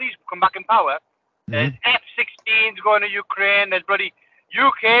Biden and all these come back in power, there's F-16s going to Ukraine. There's bloody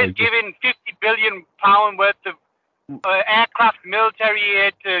UK is giving £50 billion worth of aircraft military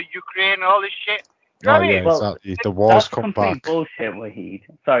aid to Ukraine and all this shit. You know what I mean? Exactly. The war's come back. That's complete bullshit, Wahid.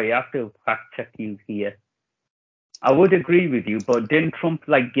 Sorry, I have to fact check you here. I would agree with you, but didn't Trump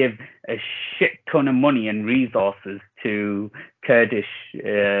like give a shit ton of money and resources to Kurdish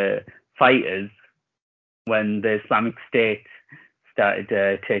fighters when the Islamic State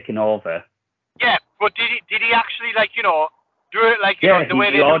started taking over? Yeah, but did he actually do it the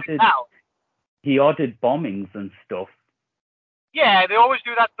way they do it now? He ordered bombings and stuff. Yeah, they always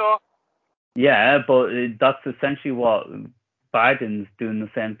do that though. Yeah, but that's essentially what Biden's doing, the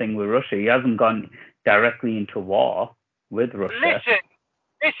same thing with Russia. He hasn't gone directly into war with Russia.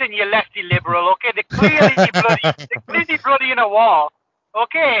 Listen, you lefty liberal, okay? They're clearly bloody in a war,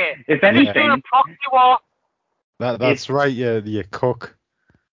 okay? If anything, doing a proxy war. That's right, you cook.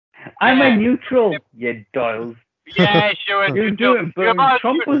 I'm a neutral, you Doyles. Yeah, sure. You do it, but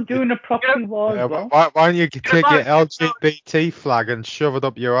Trump was doing a proxy war as well. Why don't you take your LGBT flag and shove it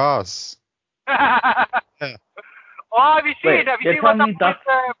up your ass? Oh, have you seen what that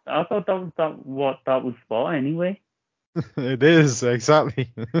I thought that was what that was for anyway. It is,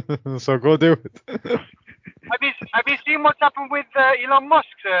 exactly. So go do it. Have you seen what's happened with Elon Musk?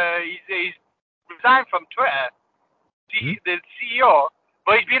 He's resigned from Twitter, the CEO,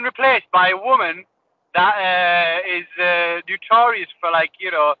 but he's been replaced by a woman that is notorious for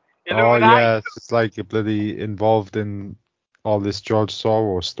Illuminati. Oh yeah, it's like a bloody involved in all this George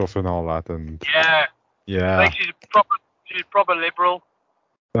Soros stuff and all that, and yeah. Like she's proper liberal.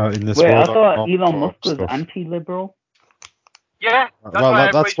 In this world, I thought Elon Musk was anti-liberal. Yeah.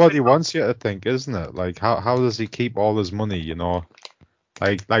 That's what he wants you to think, isn't it? Like how does he keep all his money? You know,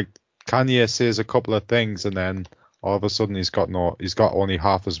 like Kanye says a couple of things and then all of a sudden he's got only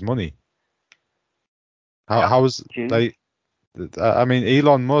half his money. How is like? I mean,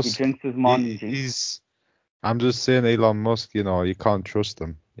 Elon Musk. He drinks his money. I'm just saying, Elon Musk. You know, you can't trust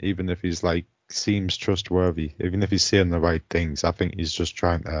him, even if he's seems trustworthy, even if he's saying the right things. I think he's just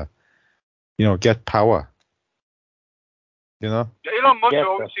trying to, get power. You know. Elon Musk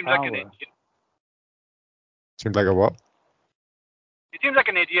always seems like an idiot. Seems like a what? He seems like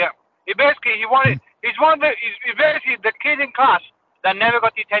an idiot. He's basically the kid in class that never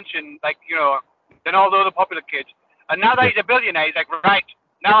got the attention, than all the other popular kids. And now that he's a billionaire, he's like, right,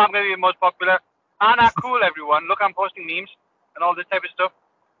 now I'm going to be the most popular. Aren't I cool, everyone? Look, I'm posting memes. and all this type of stuff.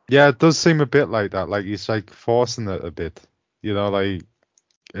 Yeah, it does seem a bit like that. Like he's like forcing it a bit. You know, like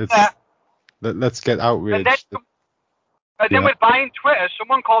it's let's get outraged. And then with buying Twitter,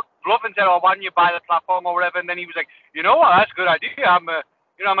 someone called bluff and said, "Oh, why don't you buy the platform or whatever?" And then he was like, "You know what? That's a good idea. I'm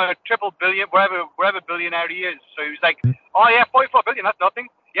a triple billion, wherever billionaire he is." So he was like, "Oh yeah, 44 billion. That's nothing.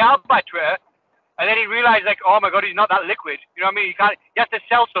 Yeah, I'll buy Twitter." And then he realized, like, oh my god, he's not that liquid. You know what I mean? He has to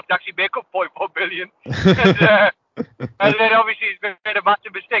sell stuff to actually make up 44 billion. And then obviously he's made a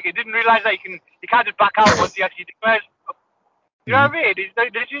massive mistake. He didn't realize that he can't just back out once he actually declares stuff. You know what I mean?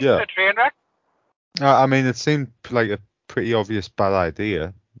 This is a train wreck. I mean, it seemed like a pretty obvious bad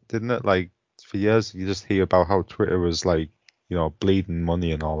idea, didn't it? Like for years, you just hear about how Twitter was like, you know, bleeding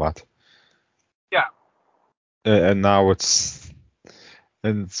money and all that. Yeah. And now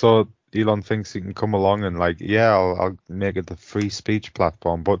and so Elon thinks he can come along and like, yeah, I'll make it a free speech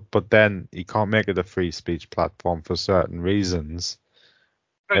platform, but then he can't make it a free speech platform for certain reasons.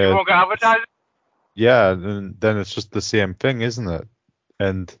 Because you won't get advertising. Yeah, and then it's just the same thing, isn't it?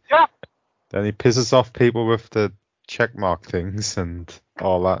 And yeah. Then he pisses off people with the checkmark things and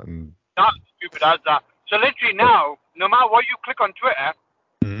all that. And that's stupid as that. So literally now, no matter what you click on Twitter,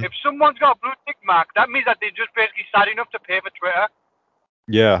 if someone's got a blue tick mark, that means that they just basically sad enough to pay for Twitter.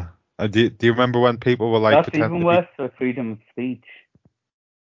 Yeah. Do you remember when people were like... That's even worse for freedom of speech.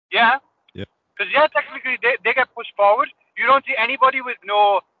 Yeah. Yeah. Because technically they get pushed forward. You don't see anybody with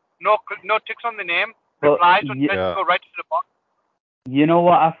no ticks on the name replies or go right to the box. You know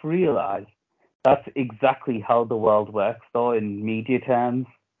what I've realized? That's exactly how the world works, though, in media terms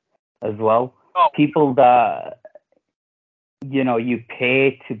as well. Oh. People that, you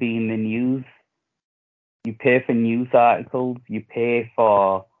pay to be in the news. You pay for news articles. You pay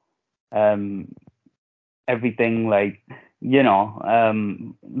for everything, like,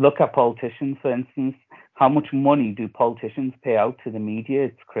 look at politicians, for instance. How much money do politicians pay out to the media?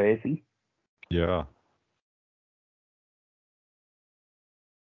 It's crazy. Yeah.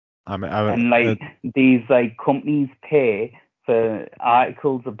 These companies pay for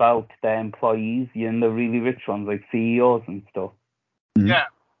articles about their employees, the really rich ones, like CEOs and stuff. Yeah.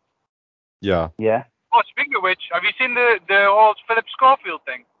 Yeah. Yeah. Oh, speaking of which, have you seen the whole Philip Schofield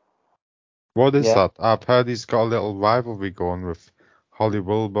thing? What is that? I've heard he's got a little rivalry going with Holly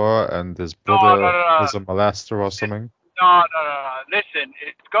Wilbur and his brother is a molester or something. No. Listen,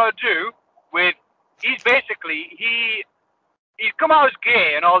 it's got to do with he's come out as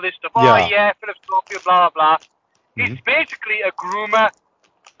gay and all this stuff. Yeah. Oh yeah, Philip Schofield, blah blah blah. He's basically a groomer,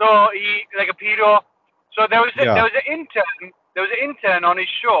 so he like a pedo. So there was an intern on his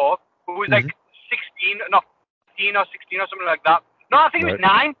show who was like 16, not 15 or 16 or something like that. No, I think he was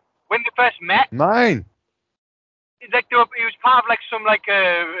 9 when they first met. 9. Like he was part of like some like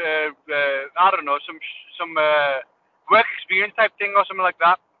I don't know, some work experience type thing or something like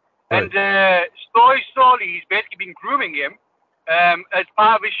that. Right. And slowly he's basically been grooming him as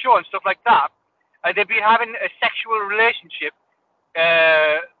part of his show and stuff like that. They've been having a sexual relationship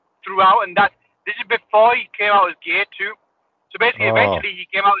throughout, and this is before he came out as gay too. So basically, eventually he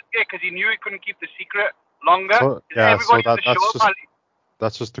came out as gay because he knew he couldn't keep the secret longer. So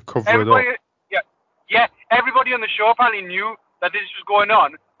that's just to cover it up. Yeah, everybody on the show apparently knew that this was going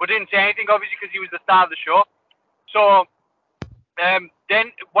on, but didn't say anything, obviously, because he was the star of the show. So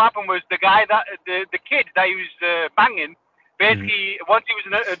then what happened was the guy the kid that he was banging, basically once he was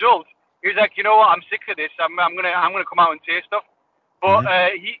an adult, he was like, you know what, I'm sick of this. I'm gonna come out and say stuff. But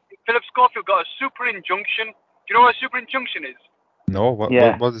Philip Schofield got a super injunction. Do you know what a super injunction is? No, what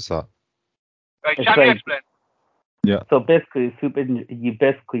is that? Shall I explain? Yeah. So basically, you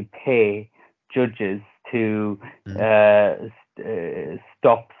basically pay judges to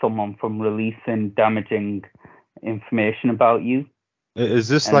stop someone from releasing damaging information about you. Is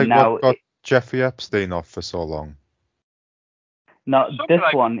this like what got Jeffrey Epstein off for so long? No, this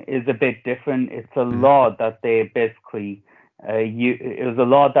one is a bit different. It's a law that they basically it was a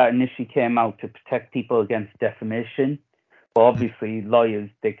law that initially came out to protect people against defamation. But obviously, lawyers,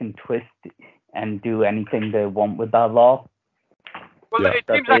 they can twist and do anything they want with that law. Well, it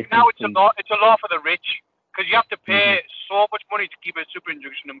seems like now it's a law for the rich, because you have to pay so much money to keep a super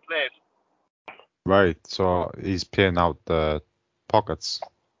injunction in place. Right, so he's paying out the pockets.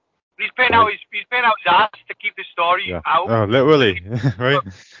 He's paying out his ass to keep the story out. Oh, literally, right?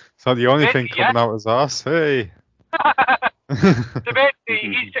 It's not the only thing coming out his ass. Hey. So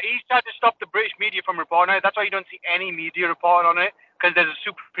basically, he's tried to stop the British media from reporting on it. That's why you don't see any media reporting on it, because there's a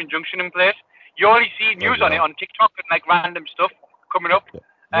super injunction in place. You only see news on it on TikTok and like random stuff coming up. Yeah,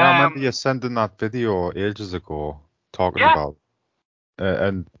 I remember you sending that video ages ago talking about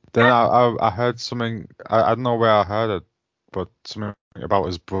and then I heard something, I don't know where I heard it, but something about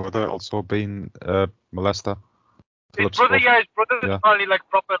his brother also being a molester. His brother, his brother's Yeah. apparently like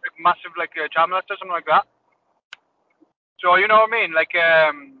proper, like massive, like child molester or something like that. So you know what I mean? Like,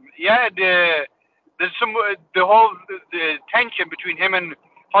 yeah, there's some the whole the tension between him and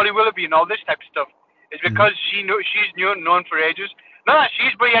Holly Willoughby and all this type of stuff is because she's known for ages. Not that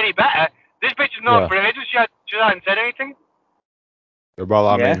she's really any better. This bitch is known for ages. She hasn't said anything. Well,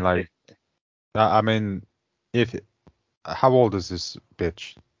 I Yeah. mean, like, I mean, if how old is this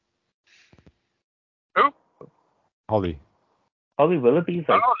bitch? Who? Holly. Holly Willoughby's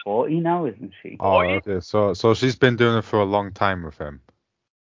like 40 now, isn't she? Oh, okay. So she's been doing it for a long time with him.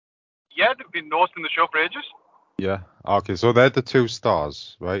 Yeah, they've been hosting the show for ages. Yeah. Okay, so they're the two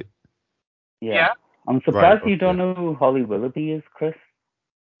stars, right? Yeah. I'm surprised Right, you don't okay. know who Holly Willoughby is, Chris.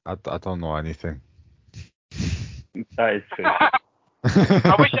 I don't know anything. That is true.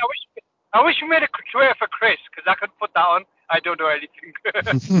 I wish we made a Twitter for Chris because I could put that on. I don't know anything.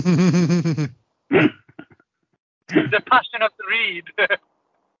 The passion of the read.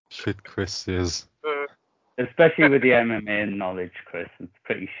 Shit, Chris is. Especially with the MMA knowledge, Chris. It's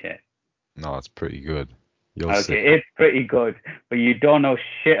pretty shit. No, it's pretty good. You'll Okay, see. it's pretty good, but you don't know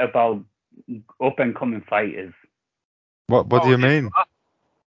shit about up-and-coming fighters. What do you mean?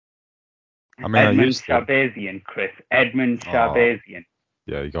 I mean, Edmund I used to. Shabazian, Chris. Edmund Shabazian.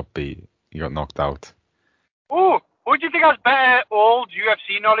 Yeah, you got beat. You got knocked out. Oh, who do you think has better old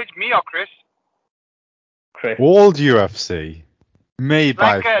UFC knowledge, me or Chris? Chris. Old UFC? Me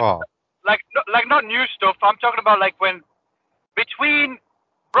by far. Like not new stuff. I'm talking about like when between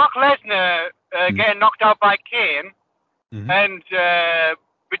Brock Lesnar getting knocked out by Kane and the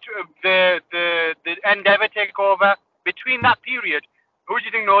Endeavor takeover. Between that period, who do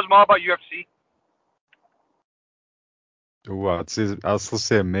you think knows more about UFC? I'll still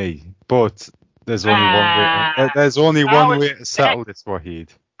say me, but there's only one way. There's only one way to settle this, Wahid.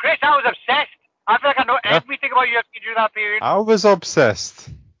 Chris, I was obsessed. I feel like I know everything about UFC during that period. I was obsessed.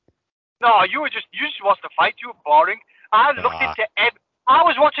 No, you just watched the fight. You were boring. I looked into I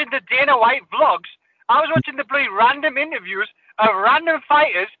was watching the Dana White vlogs. I was watching the bloody random interviews of random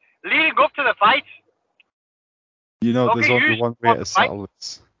fighters leading up to the fights. You know, there's only one way to settle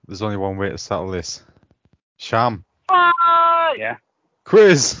this. There's only one way to settle this. Sham. Yeah.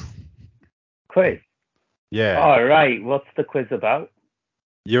 Quiz. Yeah. All right. What's the quiz about?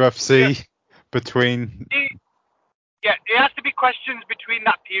 UFC between. Yeah, it has to be questions between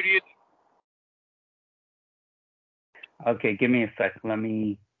that period. Okay, give me a sec. Let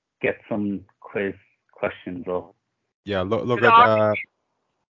me get some quiz questions up. Yeah, look at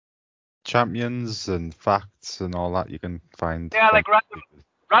champions and facts and all that you can find. Yeah, like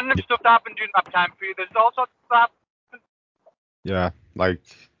random stuff that happened during that time period. There's all sorts of stuff. Yeah, like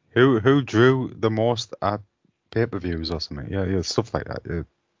who drew the most at pay-per-views or something. Yeah, stuff like that. Yeah.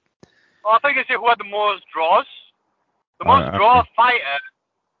 Oh, I think I say who had the most draws. The most draw fighter.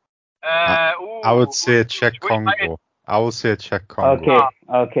 I would say Czech Congo. I will say Czech Congo.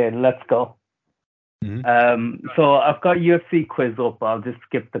 Okay, let's go. So I've got UFC quiz up. I'll just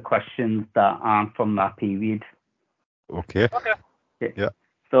skip the questions that aren't from that period. Okay. Yeah.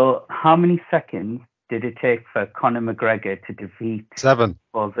 So how many seconds did it take for Conor McGregor to defeat 7.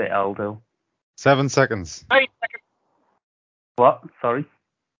 Jose Aldo? 7 seconds. 8 seconds. What? Sorry?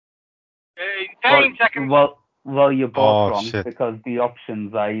 10 seconds. Well, you're both wrong shit. because the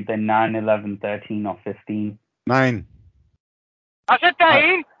options are either 9, 11, 13, or 15. 9. I said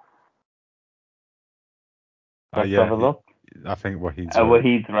 13. Let's have a look. I think Wahid's right.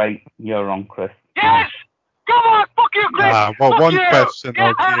 Wahid's right. You're wrong, Chris. Yes! Come on! Fuck you, Chris! Well, fuck one you. question.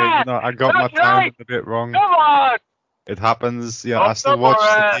 Yeah! Okay, you know, I got my timing a bit wrong. Come on! It happens. Yeah, I still watched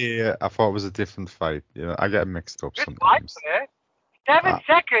the I thought it was a different fight. You know, I get mixed up sometimes. 7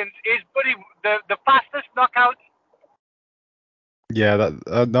 seconds is the fastest knockout. Yeah, that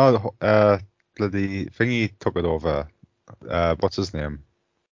the thingy took it over. What's his name?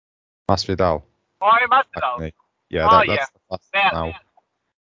 Masvidal. Oh, Masvidal. Yeah, that's the fastest now. Yeah.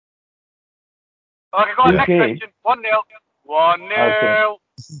 Okay, go on, next question. 1-0. 1-0.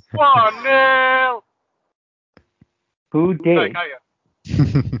 1-0. Who did?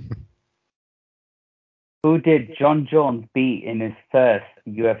 Who did John Jones beat in his first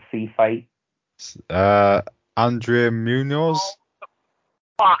UFC fight? Andre Munoz.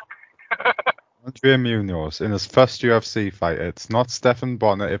 Fuck. Andre Munoz in his first UFC fight. It's not Stephen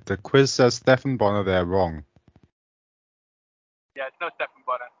Bonner. If the quiz says Stephen Bonner, they're wrong. Yeah, it's not Stephen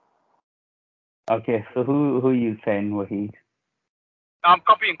Bonner. Okay, so who are you saying, Wahid? I'm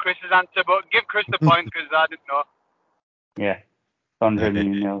copying Chris's answer, but give Chris the point because I didn't know. Yeah, Andre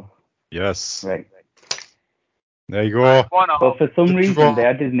Munoz. Yes. Right. There you go. But for some The reason, draw. they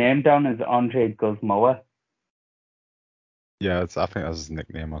had his name down as Andre Guzmoa. Yeah, I think that's his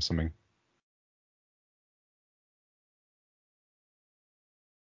nickname or something.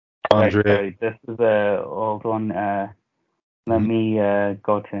 Right, Andre. sorry, this is a old one. Let me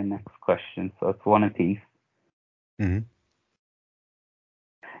go to the next question. So it's one apiece. Mhm.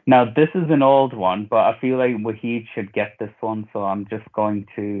 Now, this is an old one, but I feel like Wahid should get this one, so I'm just going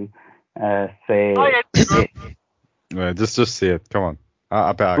to say it. Right, just say it. Come on.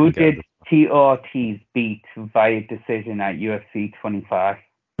 I bet I Who can get did it. T Ortiz beat via decision at UFC 25?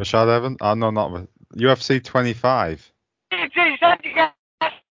 Michelle Evans? Oh, no, not with UFC 25. You can't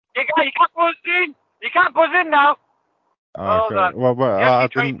buzz in. You can't buzz in now. Hold Okay. on. Well, UFC I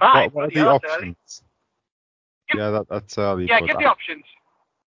didn't. 25. What are Bloody the hell, that's early. options? Yeah, that's early. Yeah, but give the options.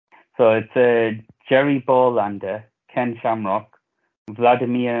 So it's Jerry Borlander, Ken Shamrock,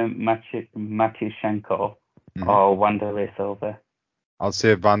 Vladimir Matyushenko, or Wanderlei Silva. I'll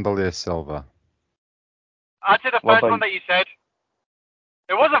say Wanderlei Silva. I'd say the What first about- one that you said.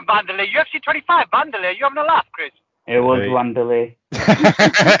 It wasn't Vanderlei. UFC 25, Vanderlei. You having a laugh, Chris? It was Hey. Wanderlei.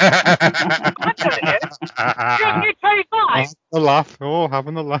 UFC 25? Having a laugh. Oh,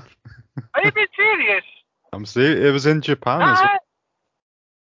 having a laugh. Are you being serious? I'm serious. It was in Japan as well.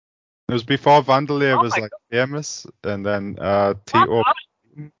 It was before Wanderlei was my like famous, and then I Tito.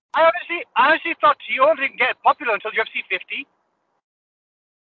 honestly thought Tio didn't get popular until UFC 50.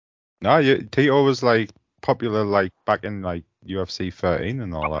 No, Tito was like popular like back in like UFC 13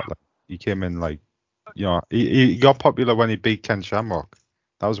 and all that. Like he came in like, he got popular when he beat Ken Shamrock.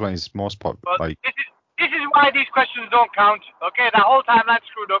 That was when he's most popular. But Like, this is why these questions don't count. Okay, that whole timeline's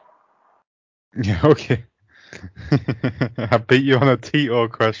screwed up. yeah, okay. I beat you on a Tito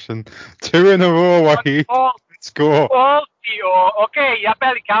question. 2 in a row, Wahid. Let's go. All Tio. Okay, yeah,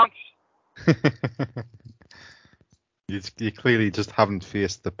 barely counts. You clearly just haven't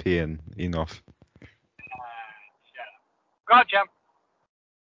faced the pain enough. Go on, champ.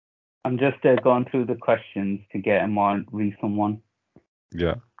 I'm just going through the questions to get a more recent one.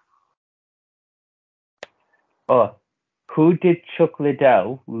 Yeah. Oh, who did Chuck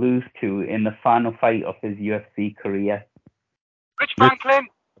Liddell lose to in the final fight of his UFC career? Rich Franklin.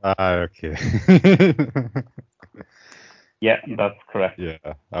 Okay. Yeah, that's correct. Yeah.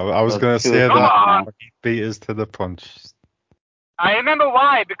 I was Those going to two say are Come that. on. But he beat us to the punch. I remember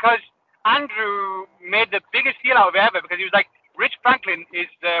why, because Andrew made the biggest deal out of it ever, because he was like, Rich Franklin is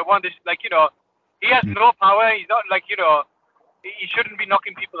one that's like, he has no power. He's not like, he shouldn't be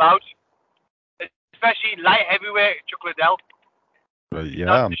knocking people out, especially light heavyweight Chuck Liddell. But yeah,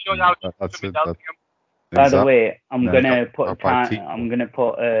 That shows how that's Chuck it. Liddell became. By the way, I'm Yeah, gonna got put up by Tito. I'm gonna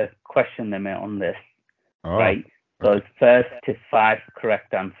put a question limit on this, Oh, right? So it's first to 5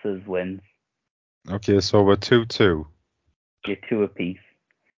 correct answers wins. okay, so we're 2-2. You're 2 apiece.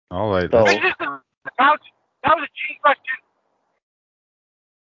 All right. So- This is the count. That was a cheating question.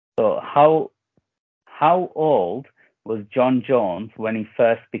 So how old was John Jones when he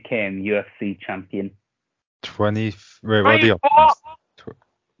first became UFC champion? 20. Wait, what are the 24. options?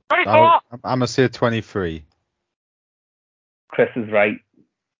 24. I'm gonna say 23. Chris is right.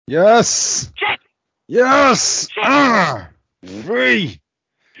 Yes. Shit. Yes. 3.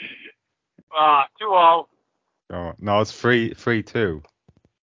 2-all. Oh, no, it's 3-2.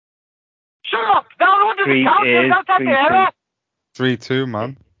 Shut up. That one doesn't 3 count. is That's not the 3-2. error. 3-2,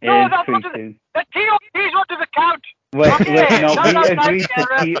 man. No, Is that's what 3-2. the TOP's what doesn't count. Wait, Okay, no, that's we not agreed the to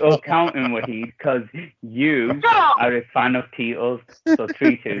error. Tito counting, Wahid, because you Shut up. are a fan of Tito's, so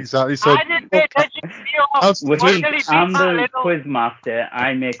 3-2. Exactly. So I didn't pay attention to TO That's until he Wahid, beat I'm my the little. quiz master.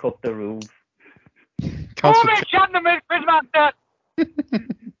 I make up the rules. counts for Move it, Chandler, Quizmaster.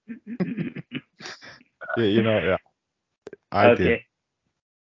 yeah. I did. Okay.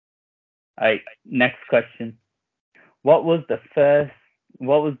 Alright, next question. What was the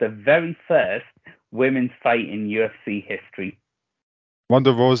very first women's fight in UFC history?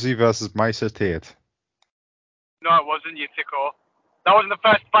 Ronda Rousey versus Maisa Tate. No, it wasn't, you sicko. That wasn't the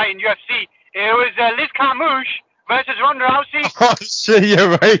first fight in UFC. It was Liz Carmouche versus Ronda Rousey. Oh shit,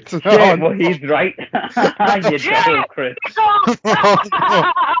 you're right. Shit, Oh, well, he's right. You devil, Chris.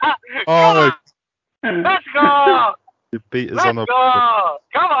 Oh, Let's go! you beat us Let's on a. go!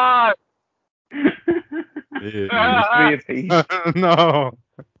 Come on! Yeah. 3 apiece. No.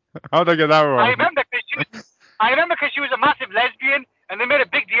 How'd I get that wrong? I remember because she was a massive lesbian, and they made a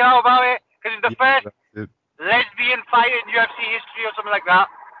big deal about it because it's the first That's lesbian fight in UFC history or something like that.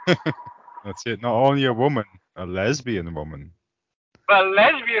 it. That's it. Not only a woman, a lesbian woman. But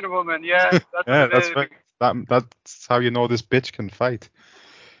lesbian woman, yeah. That's Yeah, what it that's is. right. That's how you know this bitch can fight.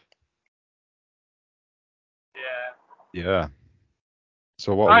 Yeah. Yeah.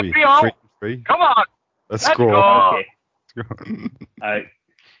 So what are Alright, we? 3-0. 3-3? Come on. Let's Let's go. go. Okay.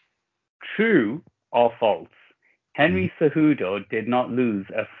 True or false? Henry Cejudo did not lose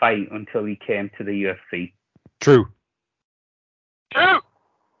a fight until he came to the UFC. True. True.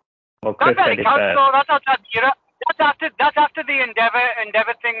 Well, Chris That said it counts, first. though. That's outside the era. That's after the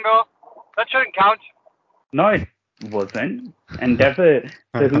Endeavor thing, though. That shouldn't count. No, it wasn't. Endeavor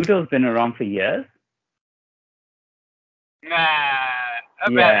Cejudo's been around for years. Nah. I Yeah.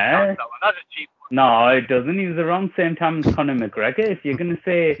 barely count that one. That's a cheap one. No, it doesn't. He was around the same time as Conor McGregor. If you're going to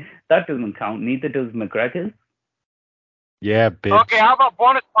say that doesn't count, neither does McGregor's. Yeah, bitch. Okay, how about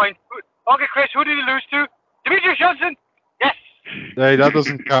bonus points? Okay, Chris, who did he lose to? Demetrius Johnson? Yes. Hey, that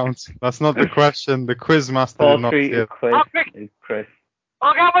doesn't count. That's not the question. The quiz master did not say it. Chris. Oh, Chris. Chris.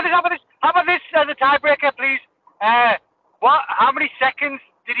 Okay, how about this as a tiebreaker, please? How many seconds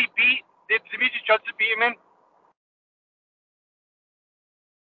did Demetrius Johnson beat him in?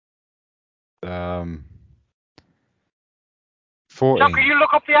 14. Chuck, can you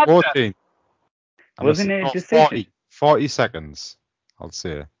look up the answer? 14. Wasn't it a No, decision? 40 seconds, I'll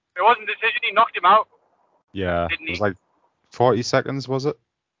say. It wasn't a decision. He knocked him out. Yeah, Didn't it was he? like 40 seconds, was it?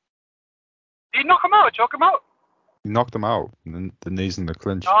 Did he knock him out or choke him out? He knocked him out, and then the knees in the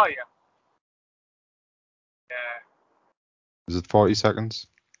clinch. Oh, yeah. Yeah. Is it 40 seconds?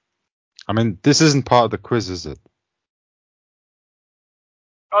 I mean, this isn't part of the quiz, is it?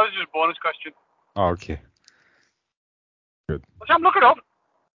 Oh, this is a bonus question. Oh, okay. Good. Sam, look it up.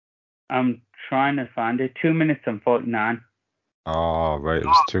 I'm trying to find it. 2 minutes and 49. Oh, right, it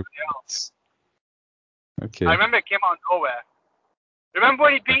was 2 yeah. minutes. Okay. I remember it came out of nowhere. Remember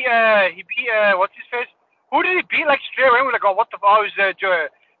when he beat what's his face? Who did he beat like straight away? We're like, oh, what the fuck? It was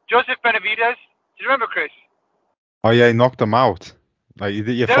Joseph Benavidez. Do you remember, Chris? Oh, yeah, he knocked him out. Like, you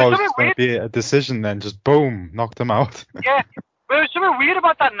There thought was it was something going to be a decision, then just boom, knocked him out. Yeah, but there was something weird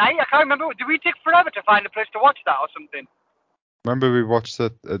about that night. I can't remember. Did we take forever to find a place to watch that or something? Remember we watched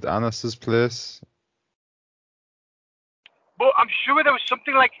it at Annis's place? But I'm sure there was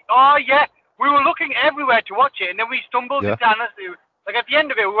something like, oh yeah, we were looking everywhere to watch it, and then we stumbled Yeah. into Anna's. Like at the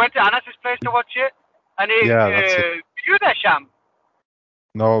end of it, we went to Annis's place to watch it, and Yeah, that's it. you there, Sham?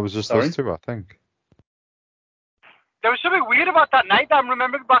 No, it was just Sorry? us two, I think. There was something weird about that night that I'm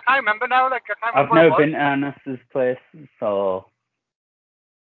remembering, but I can't remember now. Like I can't I've remember never what it been to Anas's place, so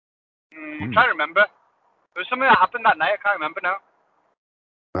was. I'm trying to remember. There was something that happened that night. I can't remember now.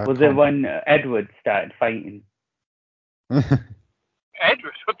 was it when Edward started fighting?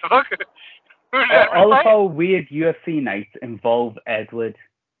 Edward, what the fuck? Who's All Edward of fighting? our weird UFC nights involve Edward.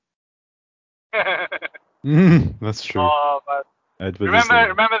 That's true. Oh, man. Edward Remember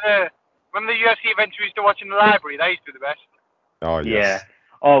the UFC events we used to watch in the library? That used to be the best. Oh, yes. Yeah.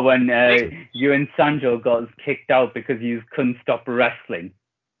 Or when you and Sanjo got kicked out because you couldn't stop wrestling.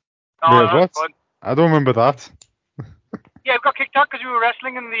 Oh, Wait, that was what? fun. I don't remember that. Yeah, we got kicked out because we were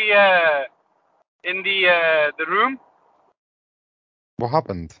wrestling in the room. What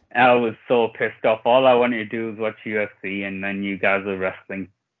happened? I was so pissed off. All I wanted to do was watch UFC, and then you guys were wrestling,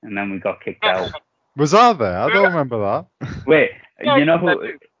 and then we got kicked out. Was I there? I don't remember that. Wait, Yeah, you know that who?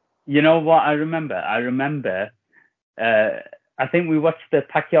 too. You know what I remember? I think we watched the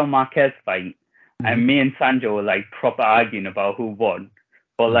Pacquiao Marquez fight, and me and Sanjo were like proper arguing about who won.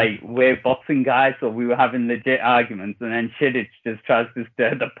 But like we're boxing guys, so we were having legit arguments, and then Shiddich just tries to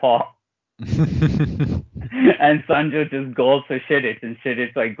stir the pot, and Sanjo just goes for Shiddich, and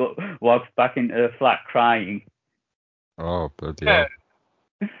Shiddich like walks back into the flat crying. Oh, bloody hell.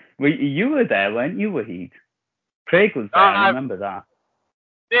 You were there, weren't you, Wahid? Craig was there. I remember that.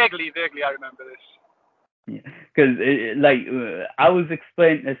 Vaguely, I remember this. Because I was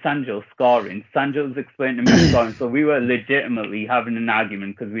explaining to Sanjo scoring, Sanjo was explaining to me scoring, so we were legitimately having an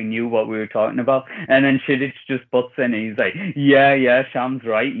argument because we knew what we were talking about. And then Shiddich just butts in and he's like, yeah, Sham's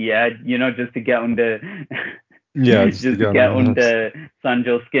right, yeah, just to get under, just to get under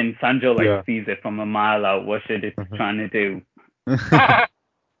Sanjo's skin. Sanjo sees it from a mile out what Shiddich is trying to do.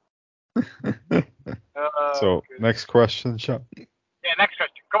 So, next question, Sean. Yeah, next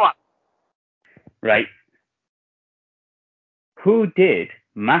question. Come on. Right. Who did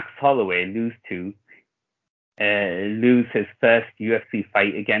Max Holloway lose his first UFC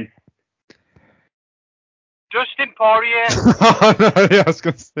fight against? Justin Poirier. Oh, no, yeah, I was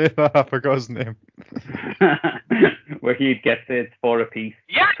going to say that. I forgot his name. Where he'd get it for a piece.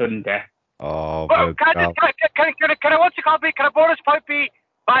 Yeah. Couldn't get. Oh, Well, can I what's it called? Can a bonus point be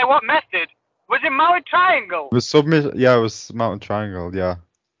by what method? Was it mounted triangle? It was submission. Yeah, it was mountain triangle. Yeah,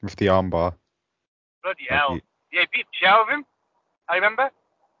 with the armbar. Bloody hell. Yeah, he beat the shit out of him. I remember.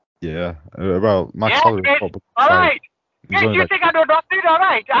 Yeah. Well, Max Yeah, Holloway. Chris. All right. Yes, you think I know nothing? All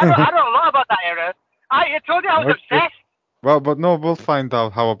right. I know a lot about that era. I told you I was obsessed. Well, but no, we'll find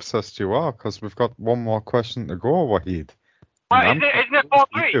out how obsessed you are because we've got one more question to go, Wahid. Well, isn't it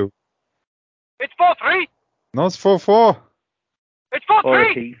 4-3? It's 4-3. No, it's 4-4. It's 4-3. 4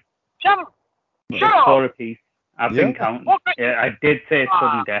 apiece. Shut up. It's 4 apiece. I've been counting. Yeah, I did say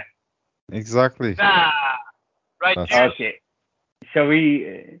sudden death. Exactly. Nah. Right. Okay. Shall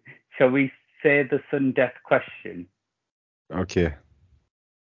we say the sudden death question? Okay.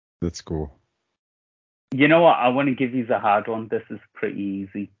 Let's go. You know what? I want to give you the hard one. This is pretty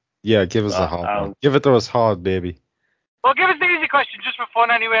easy. Yeah, give us a hard one. Give it to us hard, baby. Well, give us the easy question just for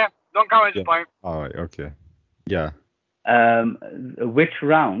fun anyway. Don't count as a point. All right, okay. Yeah. Which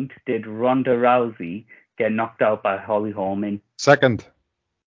round did Ronda Rousey get knocked out by Holly Holm in? Second.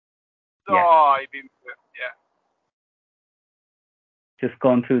 Yeah. Oh, yeah. Just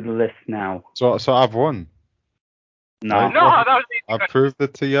going through the list now. So I've won. No. Right? No, that was the I proved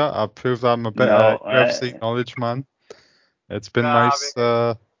it to you. I proved I'm a better UFC knowledge man. It's been nice,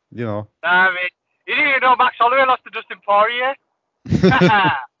 you know. Nah, mate. You didn't even know Max Holloway lost to Dustin Poirier?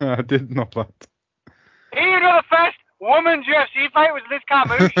 I didn't know that. You didn't know the first women's UFC fight was Liz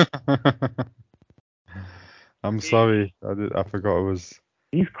Carmouche? I'm sorry. I forgot it was.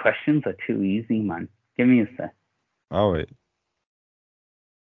 These questions are too easy, man. Give me a sec. Oh, wait.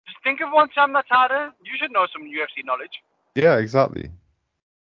 Just think of one, Sam, that's harder. You should know some UFC knowledge. Yeah, exactly.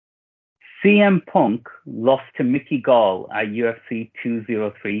 CM Punk lost to Mickey Gall at UFC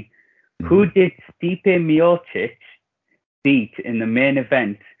 203. Who did Stipe Miocic beat in the main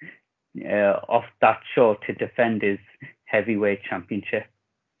event of that show to defend his heavyweight championship?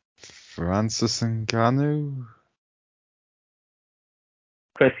 Francis Ngannou?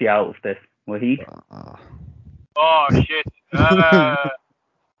 Chris, you out of this. Wahid? Oh, shit.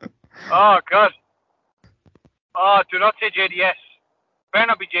 Oh, God. Oh, do not say JDS. Better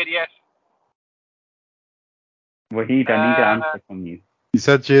not be JDS. Wahid, I need an answer from you. You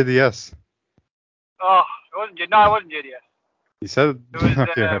said JDS. Oh, it wasn't JDS. No, it wasn't JDS. You said... It was,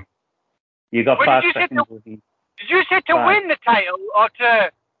 okay. You got 5 seconds, Wahid. Did you say to win the title or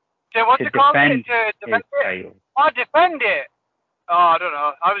to what's it called? To defend it? Oh, defend it. Oh, I don't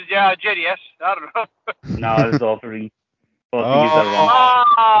know. I was, JDS. I don't know. No, it was Overeem. Both of you are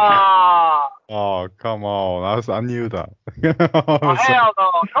wrong. Oh, come on. I knew that. Oh, hell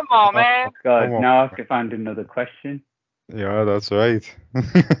no. Come on, man. Oh, God, now I have to find another question. Yeah, that's right.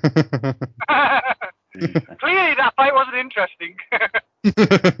 Clearly, that fight wasn't interesting. We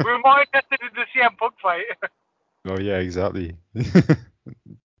were more interested in the CM Punk fight. Oh, yeah, exactly. I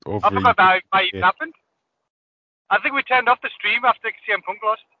forgot that even happened. I think we turned off the stream after CM Punk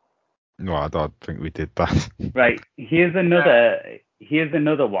lost. No, I don't think we did that. Right, here's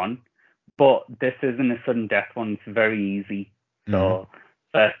another one, but this isn't a sudden death one. It's very easy. So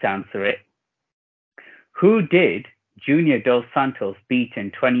first answer it. Who did Junior Dos Santos beat in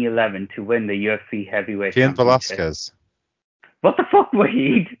 2011 to win the UFC heavyweight Cain championship? Velasquez. What the fuck,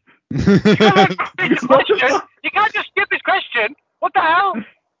 Wahid? You can't just skip his question. What the hell?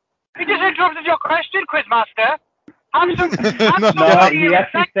 He just interrupted your question, Quizmaster. No, he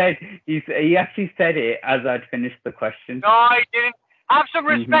actually said it as I'd finished the question. No, he didn't. Have some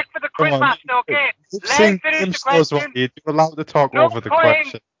respect for the Quizmaster, okay? Let him finish the question. You're allowed to talk over the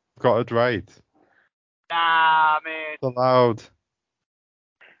question. You've got it right. Nah, man. It's allowed.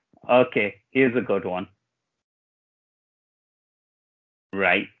 Okay, here's a good one.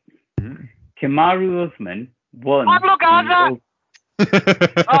 Right. Kamaru Usman won. Pablo Garza!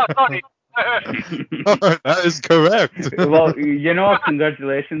 Oh, sorry. That is correct. Well, you know what?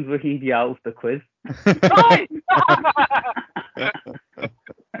 Congratulations, Wahid, you out of the quiz.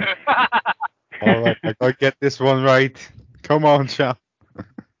 All right, I gotta get this one right. Come on, champ.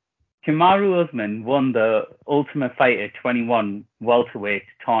 Kamaru Usman won the Ultimate Fighter 21 welterweight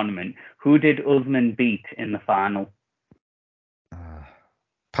tournament. Who did Usman beat in the final?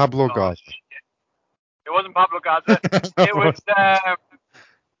 Pablo Garza. It wasn't Pablo Garza. It was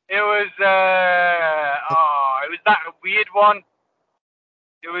that weird one.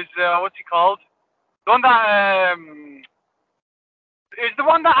 It was what's he called? The one that it was the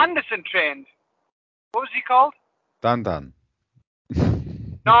one that Anderson trained. What was he called? Dan. No,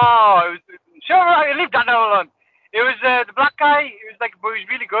 it was sure. Leave Dan alone. It was the black guy. He was like, but he was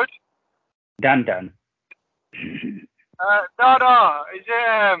really good. Dan. No. Is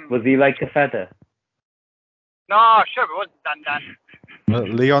it? Was he like a feather? No, sure, it wasn't Dan.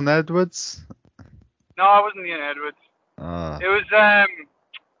 Leon Edwards? No, it wasn't Leon Edwards. It was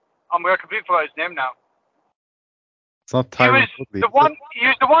I'm gonna completely forgot his name now. It's not He Tyron was Woodley. the one. He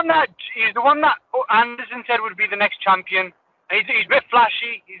was the one that Anderson said would be the next champion. And he's a bit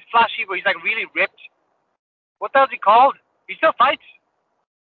flashy. He's flashy, but he's like really ripped. What the hell's he called? He still fights.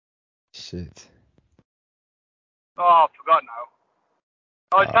 Shit. Oh, I forgot now.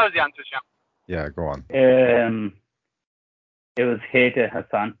 Oh, tell us the answer, Sham. Yeah, go on. It was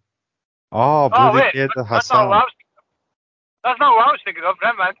Hassan. Oh, Oh, bloody wait. Hassan. That's not what I was thinking of.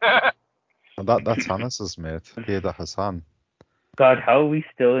 Never mind. That's Hannes's mate, Heda Hassan. God, how are we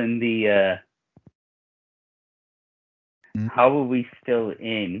still in the? How are we still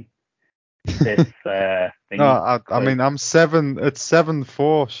in this thing? No, I mean I'm 7. It's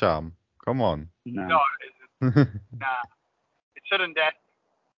 7-4, Sham. Come on. No, it isn't. Nah. It's sudden death.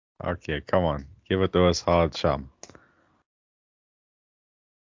 Okay, come on. Give it to us hard, Sham.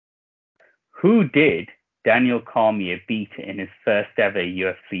 Who did Daniel Cormier beat in his first ever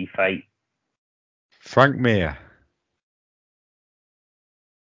UFC fight? Frank Mir.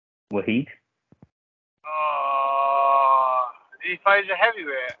 Wahid? Oh, he fights a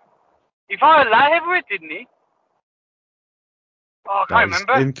heavyweight. He fought a light heavyweight, didn't he? Oh, I can't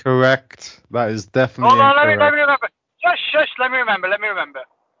remember. Incorrect. That is definitely Hold on, incorrect. let me remember. Shush, let me remember.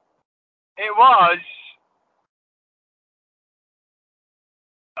 It was...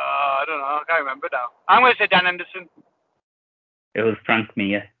 I don't know, I can't remember now. I'm going to say Dan Anderson. It was Frank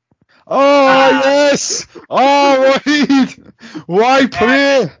Mir. Oh, yes! Oh, Wahid! Why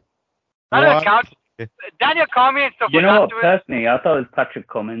play? That doesn't count. Daniel Cormier and stuff You know what, afterwards. personally, I thought it was Patrick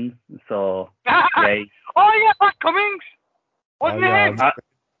Cummins, so... yeah. Oh, yeah, Pat Cummings! Wasn't it him?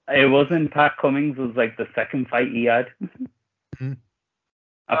 It wasn't Pat Cummings, it was like the second fight he had. Mhm.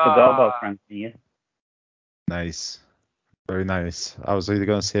 I forgot about Frank Mir. Nice. Very nice. I was either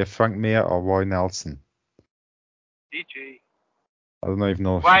going to say Frank Mir or Roy Nelson. DG. I don't even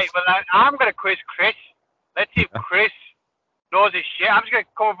know. Right, well, I'm going to quiz Chris. Let's see if Chris knows his shit. I'm just going to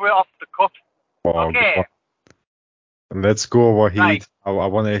come over it off the cuff. Okay. Let's go, Wahid. Right. I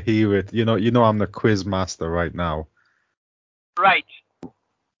want to hear it. You know I'm the quiz master right now. Right.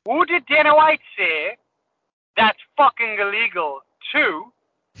 Who did Dana White say that's fucking illegal to?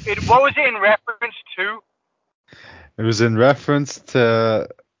 What was it in reference to? It was in reference to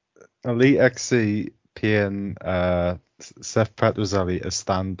Elite XC paying Seth Petrozelli a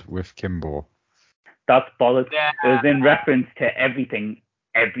stand with Kimbo. That's bollocks. It was in reference to everything,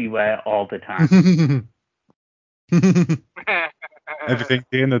 everywhere, all the time. Everything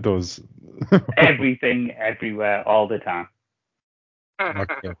Dana does. Everything, everywhere, all the time.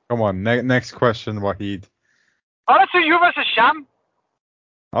 Okay, come on. Next question, Wahid. Oh, that's you versus Sham.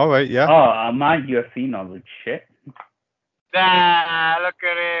 All right, yeah. Oh, my UFC knowledge, shit. Nah, look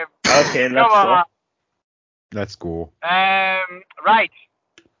at him. Okay, let's go. Let's go. Right.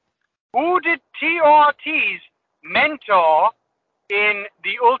 Who did TRT's mentor in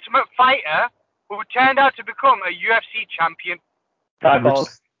The Ultimate Fighter, who turned out to become a UFC champion? Cyborg.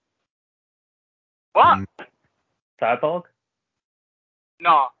 What? Cyborg?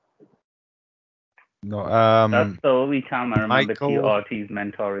 No. No. That's the only time I remember Michael... TRT's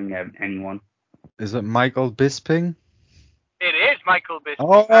mentoring anyone. Is it Michael Bisping? It is Michael Bisping.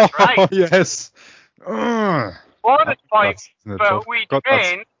 Oh, that's right. Yes. Bonus point for who he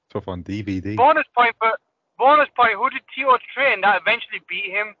trained. Tough on DVD. Bonus point. Who did T.O. train that eventually beat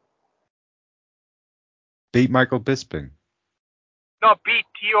him? Beat Michael Bisping. No, beat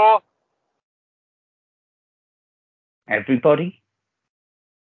T.O. Everybody?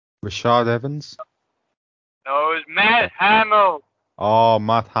 Rashad Evans? No, it was Matt Hamill. Oh,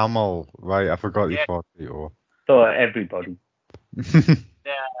 Matt Hamill. Right, I forgot he Yeah. fought T.O. So everybody.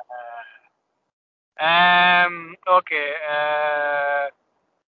 Okay.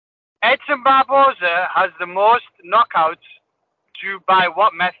 Edson Barboza has the most knockouts due by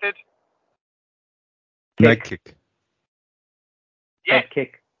what method? Leg kick. Yes. Head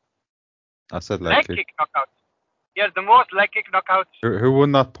kick. I said Leg kick knockouts. He has the most leg kick knockouts. Who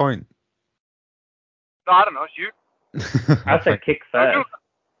won that point? No, I don't know. It's you. I said kick first.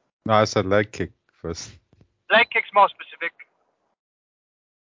 No, I said leg kick first. Leg kick's more specific.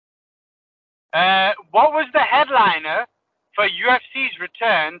 What was the headliner for UFC's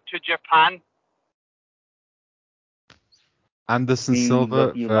return to Japan? Anderson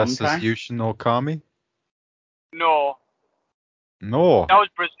Silva versus Yushin Okami? No. No. That was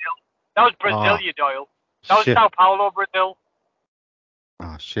Brazil. That was Brazil, you Doyle. That was Sao Paulo, Brazil.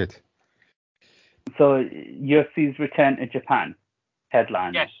 Oh, shit. So, UFC's return to Japan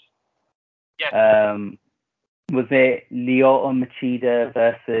headline. Yes. Was it Lyoto Machida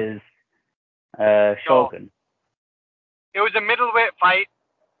versus Shogun? No. It was a middleweight fight.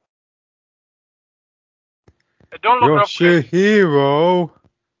 Don't look it up, Chris. Yoshihiro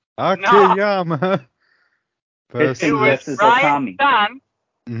Akiyama This It thing was versus Brian Okami. Stan.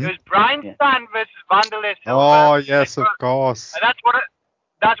 Mhm. It was Brian Yeah. Stan versus Vanderlei Silva. Oh yes, of course. And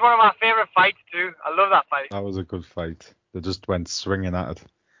that's one of my favorite fights too. I love that fight. That was a good fight. They just went swinging at it.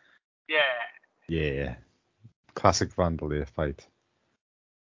 Yeah. Yeah. Classic Vanderlei fight.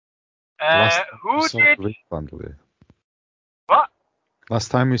 Who did Real Vanderlei. what? Last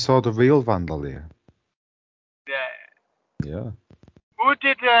time we saw the real Vanderlei. Yeah. Yeah. Who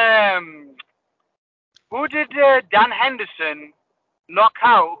did Dan Henderson knock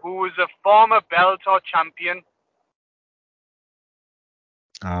out? Who was a former Bellator champion?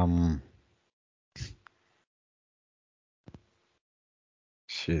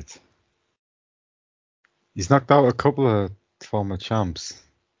 Shit. He's knocked out a couple of former champs.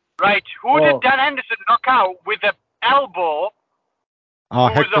 Right. Who did Dan Henderson knock out with an elbow? Oh,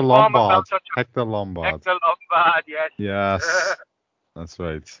 Who was Hector a former Lombard. Bellator champion? Hector Lombard. Hector Lombard, yes. Yes. That's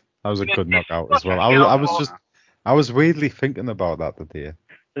right. That was a It- good it's knockout as such well. a I was weirdly thinking about that today.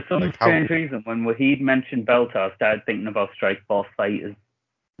 For some Like strange reason, when Wahid mentioned Bellator, I started thinking about Strike Force fighters.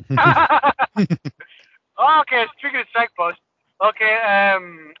 Okay, speaking of strike post. Okay,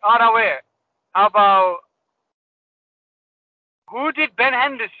 no, wait. How about who did Ben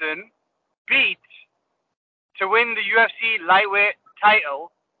Henderson beat to win the UFC lightweight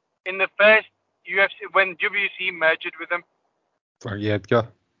title in the first UFC when WC merged with them? Frankie Edgar.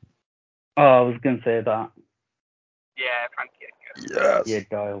 Oh, I was going to say that. Yeah, Frankie Edgar. Yes. Yeah,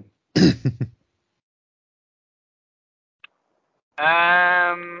 Dial.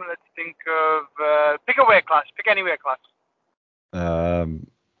 Let's think of pick a weight class. Pick any weight class.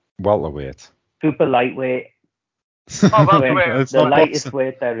 Welterweight. Super lightweight. Oh, welterweight. It's The not lightest boxing.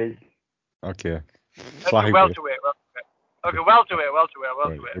 weight there is. Okay. Let's do Flyweight. welterweight. Okay, welterweight. Right,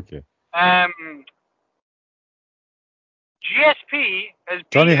 okay. GSP has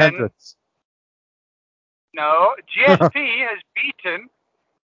Johnny beaten. Hendricks. No, GSP has beaten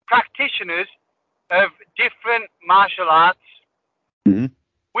practitioners of different martial arts. Mm-hmm.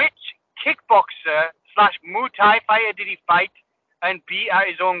 Which kickboxer / Muay Thai fighter did he fight and beat at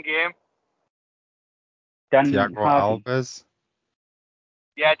his own game? Dan Thiago Hardy. Alves.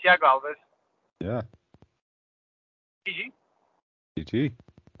 Yeah, Thiago Alves. Yeah. GG. GG.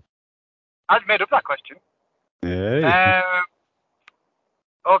 I've made up that question. Hey.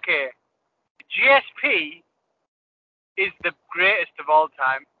 Okay. GSP is the greatest of all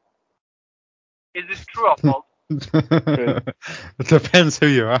time. Is this true or false? It depends who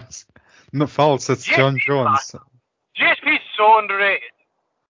you ask. Not false, it's GSP John Jones. GSP is so underrated.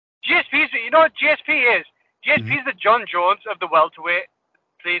 GSP is, you know what GSP is? GSP is the John Jones of the welterweight,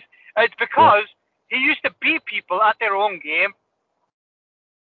 please. It's because he used to beat people at their own game.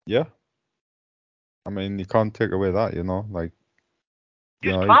 Yeah. I mean, you can't take away that, you know. Like, He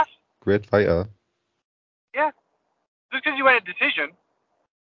was he's class. a great fighter. Yeah. Just because you win a decision.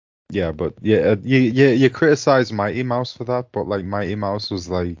 Yeah, but you criticize Mighty Mouse for that, but like Mighty Mouse was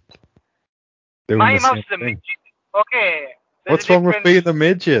like doing Mighty the Mouse same is a thing. midget. Okay. What's wrong with being a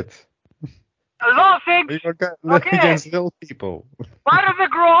midget? A lot of things. You don't get Okay. against little people. Why does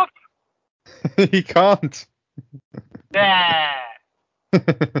it grow up? He can't. Yeah.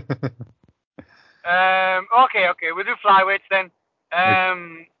 Okay. We'll do flyweights then.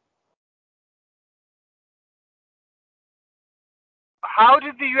 How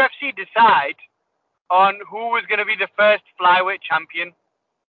did the UFC decide on who was going to be the first flyweight champion?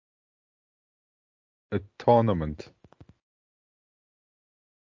 A tournament.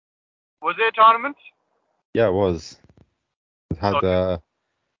 Was it a tournament? Yeah, it was. It had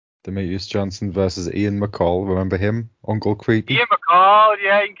Demetrius Johnson versus Ian McCall. Remember him? Uncle Creepy. Ian McCall,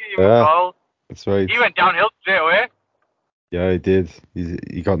 yeah, Ian McCall. That's right. He went downhill straight away. Yeah, he did.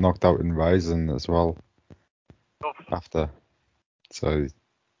 He got knocked out in Rising as well. After. So.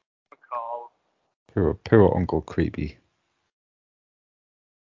 McCall. Pure Uncle Creepy.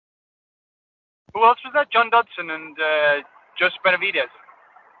 Who else was that? John Dodson and Joseph Benavidez.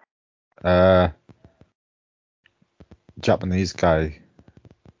 Japanese guy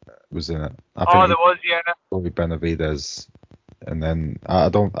was in it. There was, yeah. Bobby Benavidez, and then I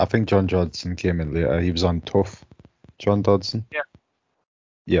think John Dodson came in later. He was on Tough. John Dodson. Yeah.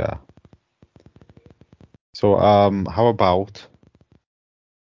 Yeah. So how about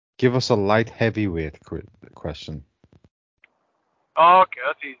give us a light heavyweight question? Okay,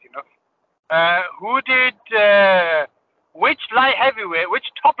 that's easy enough. Which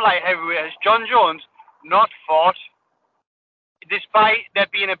top light heavyweight has John Jones not fought, despite there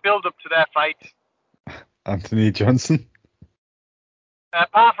being a build-up to their fight? Anthony Johnson.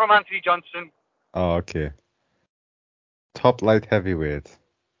 Apart from Anthony Johnson. Oh, okay. Top light heavyweight.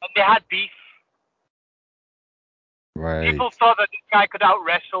 And they had beef. Right. People thought that this guy could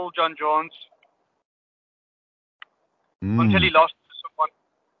out-wrestle John Jones until he lost to someone.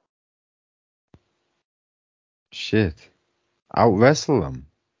 Shit. Out-wrestle him?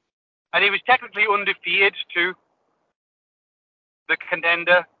 And he was technically undefeated, too. The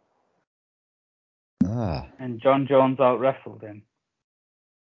contender. Ah. And John Jones out-wrestled him.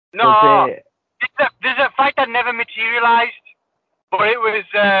 No, there's a fight that never materialized. But it was,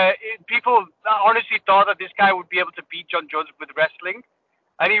 people honestly thought that this guy would be able to beat John Jones with wrestling.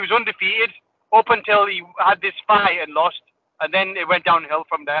 And he was undefeated up until he had this fight and lost. And then it went downhill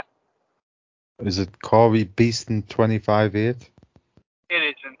from there. Is it Corey Beeston 25-8? It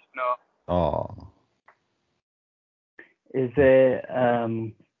isn't, no. Oh. Is it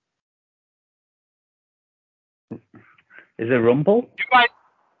Rumble?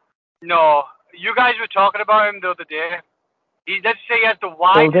 No. You guys were talking about him the other day. Let's say he has the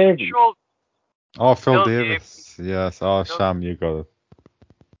widest shoulder. Oh, Phil Davis. Yes. Oh, Sham, you got it.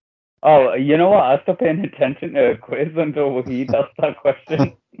 Oh, you know what? I stopped paying attention to a quiz until he asked that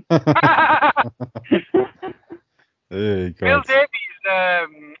question. Phil Davies.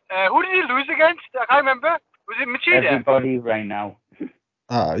 Who did he lose against? I can't remember. Was it Machida? Everybody right now.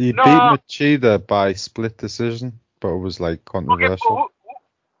 He beat Machida by split decision, but it was like controversial. Okay,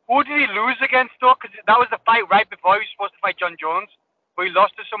 who did he lose against though? Because that was the fight right before he was supposed to fight John Jones, where he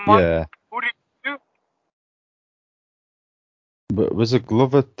lost to someone. Yeah. Who did he do? But was it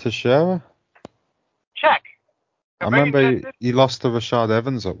Glover Teixeira? Check. I remember he lost to Rashad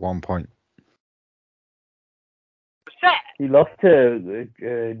Evans at one point. He lost to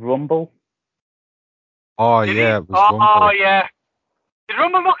Rumble. Oh, did yeah, he? it was Rumble. Oh, yeah. Did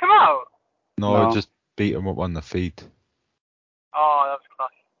Rumble knock him out? No, he just beat him up on the feet. Oh, that was class.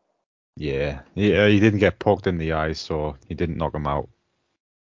 Yeah. He didn't get poked in the eye, so he didn't knock him out.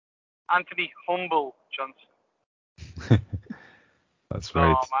 Anthony Humble Johnson. That's right.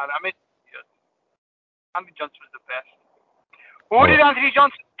 Oh, man. I mean, Anthony Johnson was the best. Who did Anthony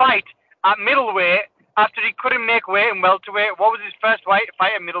Johnson fight at middleweight after he couldn't make weight in welterweight? What was his first fight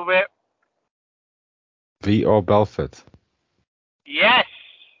at middleweight? Vitor Belfort. Yes.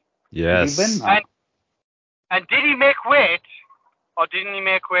 Yes. Did he win that? And did he make weight? Or didn't he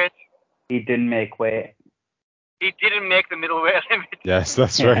make weight? He didn't make weight. He didn't make the middleweight limit. Yes,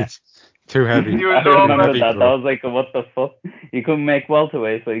 that's right. Too heavy. I remember that. I was like, what the fuck? He couldn't make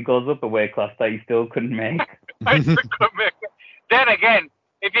welterweight, so he goes up a weight class that he still couldn't make. Then again,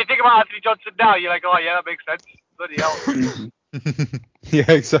 if you think about Anthony Johnson now, you're like, oh yeah, that makes sense. Bloody hell.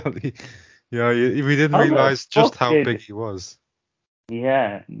 Yeah, exactly. Yeah, we didn't realize just how big he was.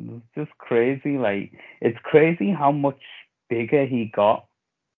 Yeah, it's just crazy. Like, it's crazy how much bigger he got.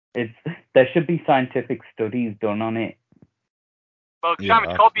 There should be scientific studies done on it. Well, Sam,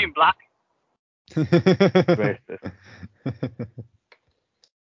 it's called being black. Racist.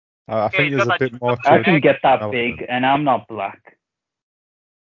 I think there's a bit more to I can get that big, and I'm not black.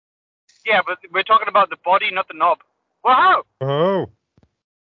 Yeah, but we're talking about the body, not the knob. Wow! Oh!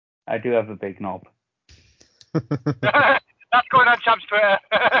 I do have a big knob. That's going on Champ's Twitter.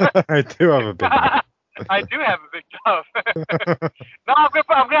 I do have a big knob. I do have a big knob. No, I'm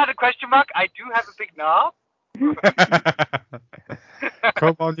gonna add a question mark. I do have a big knob.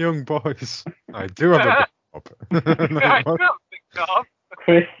 Come on, young boys. I do have a big knob. I do have a big knob.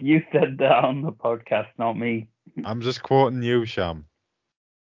 Chris, you said that on the podcast, not me. I'm just quoting you, Sham.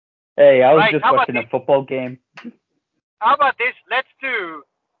 Hey, I was just watching a football game. How about this? Let's do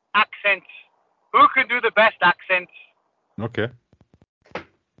accents. Who can do the best accents? Okay.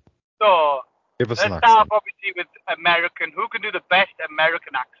 So, give us let's an start accent. obviously with American. Who can do the best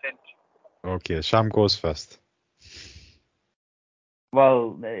American accent? Okay, Sham goes first.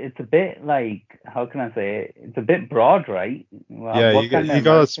 Well, it's a bit like, how can I say it? It's a bit broad, right? Well, Yeah, you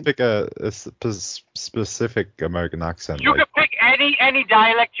gotta speak a specific American accent. You can pick any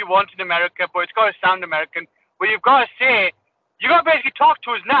dialect you want in America, but it's gotta sound American. But you've got to say, you got to basically talk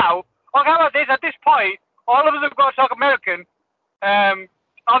to us now. Okay, how about this? At this point, all of us have got to talk American on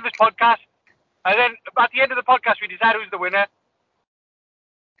this podcast. And then at the end of the podcast, we decide who's the winner.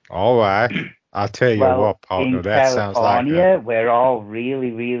 All right. I'll tell you what, partner, that sounds like in California, we're all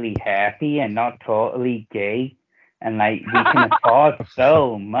really, really happy and not totally gay. And, like, we can afford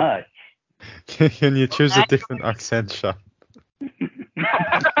so much. Can you choose a different accent, Sean?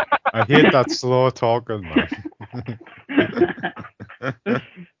 I hate that slow talking, man.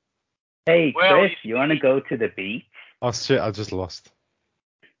 Hey, Chris, you want to go to the beach? Oh, shit, I just lost.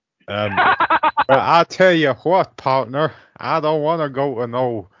 But I'll tell you what, partner, I don't want to go to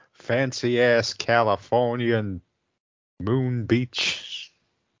no fancy-ass Californian Moon Beach.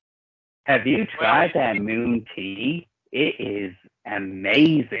 Have you tried that moon tea? It is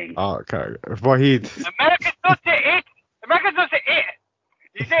amazing. Oh, okay. Wahid. Americans don't say it. Americans don't say it.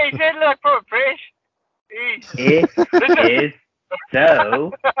 He said like for a British. It is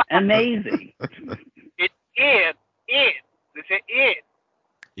so amazing. It is. They say it.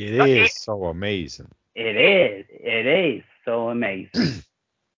 It Not is it. so amazing. It is so amazing.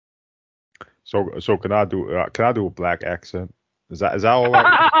 So can I do a black accent? Is that all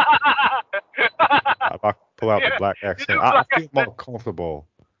right? If I pull out the black accent, I feel more comfortable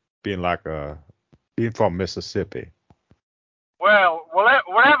being being from Mississippi. Well,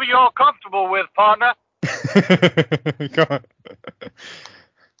 whatever you're comfortable with, partner.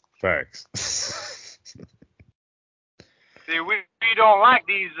 Thanks. See, we don't like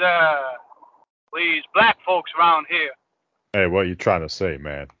these black folks around here. Hey, what are you trying to say,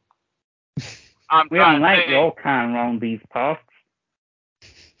 man? We don't like your kind around these parts.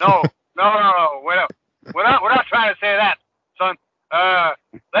 No. We're not trying to say that, son.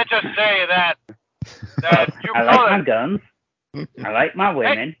 Let's just say that you I like my guns. I like my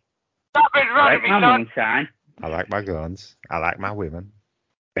women. Hey, stop I like my moonshine. I like my guns. I like my women.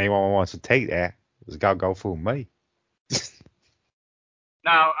 If anyone wants to take that, it's got to go through me.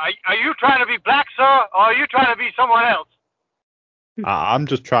 Now, are you trying to be black, sir, or are you trying to be someone else? I'm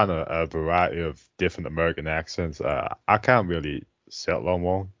just trying a variety of different American accents. I can't really settle on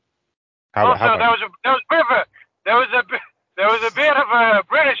one. There was a bit of a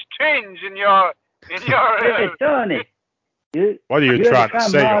British tinge in your. Tony. What are you trying to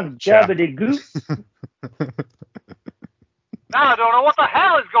say, old chap? Now I don't know what the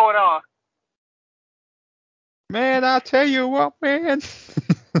hell is going on. Man, I tell you what, man.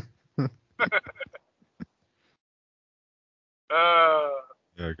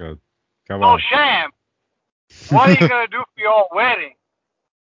 Yeah, good. Come on. Oh, Sham, what are you gonna do for your wedding?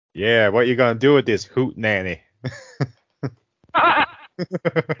 Yeah, what you gonna do with this hoot nanny?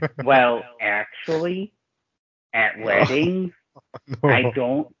 Well, actually, at weddings, No. I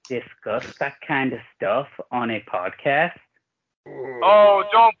don't discuss that kind of stuff on a podcast. Oh,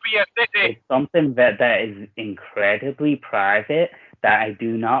 don't be a city. It's something that is incredibly private that I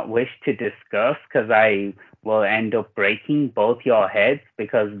do not wish to discuss because I will end up breaking both your heads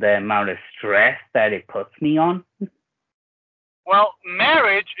because of the amount of stress that it puts me on. Well,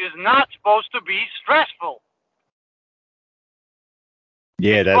 marriage is not supposed to be stressful.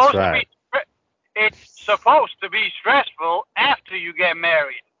 Yeah, that's right. It's supposed to be stressful after you get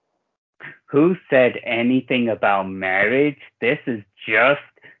married. Who said anything about marriage? This is just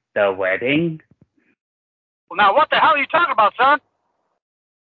the wedding. Well, now, what the hell are you talking about, son?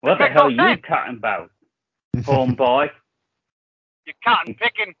 What the hell are you talking about, homeboy? You cotton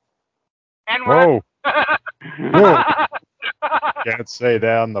picking N-word. Whoa. Can't say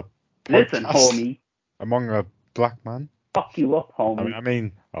that on the podcast. Listen, homie. Among a black man. Fuck you up, homie. I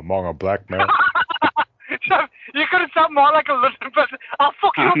mean, among a black man. You could have sounded more like a London person. I'll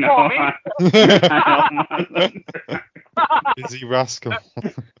fuck you up, homie. Busy rascal.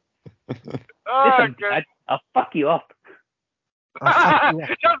 Listen, I'll fuck you up. Sounds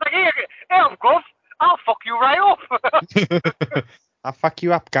like, hey, Gruff, I'll fuck you right up. I'll fuck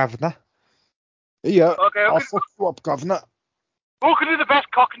you up, governor. Yeah, okay, I'll fuck you up, governor. Who can do the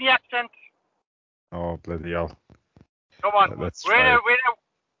best Cockney accent? Oh, bloody hell. Come on. Let's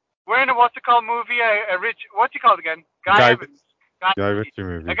we're in a what's it called movie? What's it called again? Guy Ritchie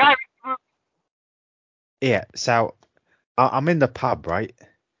movie. A Guy Ritchie movie. Yeah, so I'm in the pub, right?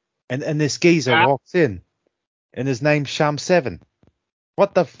 And this geezer walks in, and his name's Sham 7.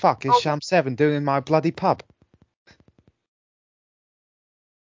 What the fuck is Sham 7 doing in my bloody pub?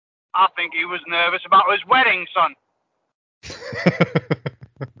 I think he was nervous about his wedding, son.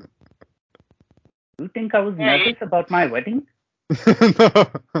 You think I was nervous about my wedding? No.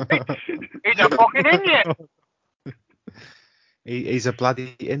 He's a fucking Indian. He's a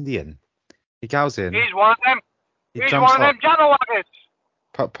bloody Indian. He goes in. He's one of them. He's one of them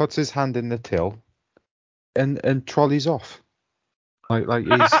jalawaggers. Puts his hand in the till, and trolleys off. Like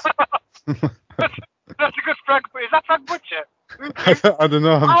he's. That's a good Frank. Is that Frank Butcher? I don't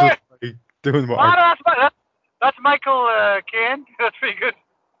know. I'm just doing what. That's Michael Caine. That's pretty good.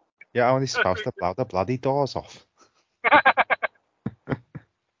 Yeah, only supposed to blow the bloody doors off.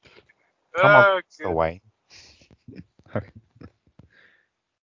 Come on, Mr. Wayne.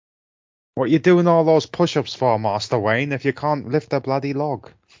 What you doing all those push-ups for, Master Wayne, if you can't lift a bloody log?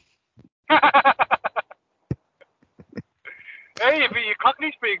 Hey, your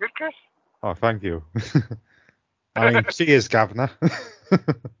Cockney's pretty good, Chris. Oh, thank you. I mean, cheers, Governor.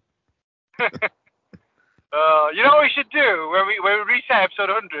 You know what we should do when we reset episode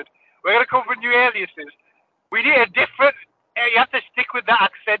 100? We're gonna come for new aliases. We need a different. You have to stick with that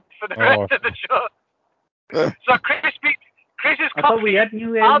accent for the rest of the show. So Chris is I thought we Cockney. had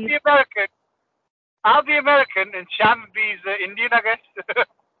new I'll alias. be American. I'll be American, and Sham be Indian, I guess.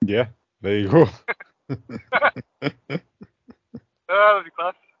 Yeah, there you go. That'd be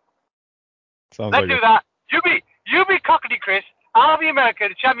class. Sounds Let's like do that. You be Cockney, Chris. I'll be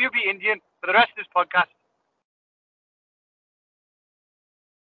American. Sham, you be Indian for the rest of this podcast.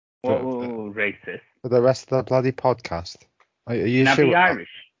 Whoa, racist. For the rest of the bloody podcast. Are you Can I sure? be Irish?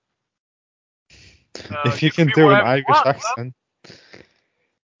 If you can be do an whatever you Irish want, accent.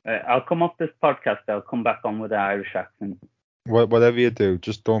 I'll come off this podcast. I'll come back on with an Irish accent. Whatever you do,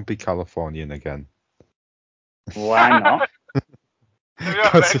 just don't be Californian again. Why not? Hey,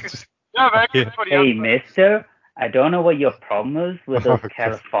 mister, I don't know what your problem is with those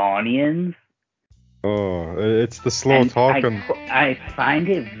Californians. Oh, it's the slow talking. I find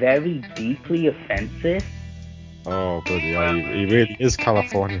it very deeply offensive. Oh, bloody hell, he really is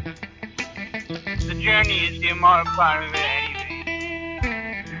Californian. The journey is the important part of it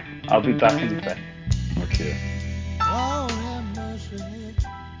anyway. I'll be back in a sec. Okay. Lord have mercy.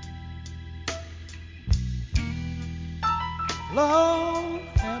 Lord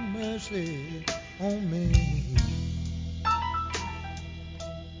have mercy on me.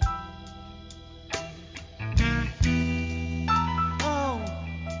 Oh,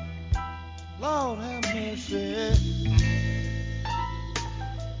 Lord have mercy.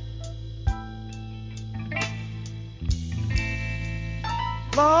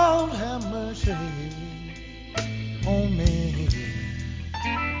 Lord have mercy on me.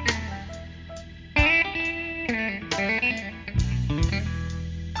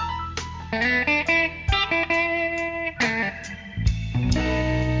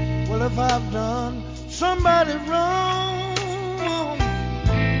 Well, if I've done somebody wrong,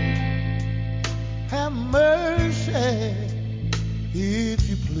 have mercy if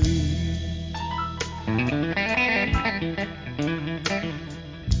you please.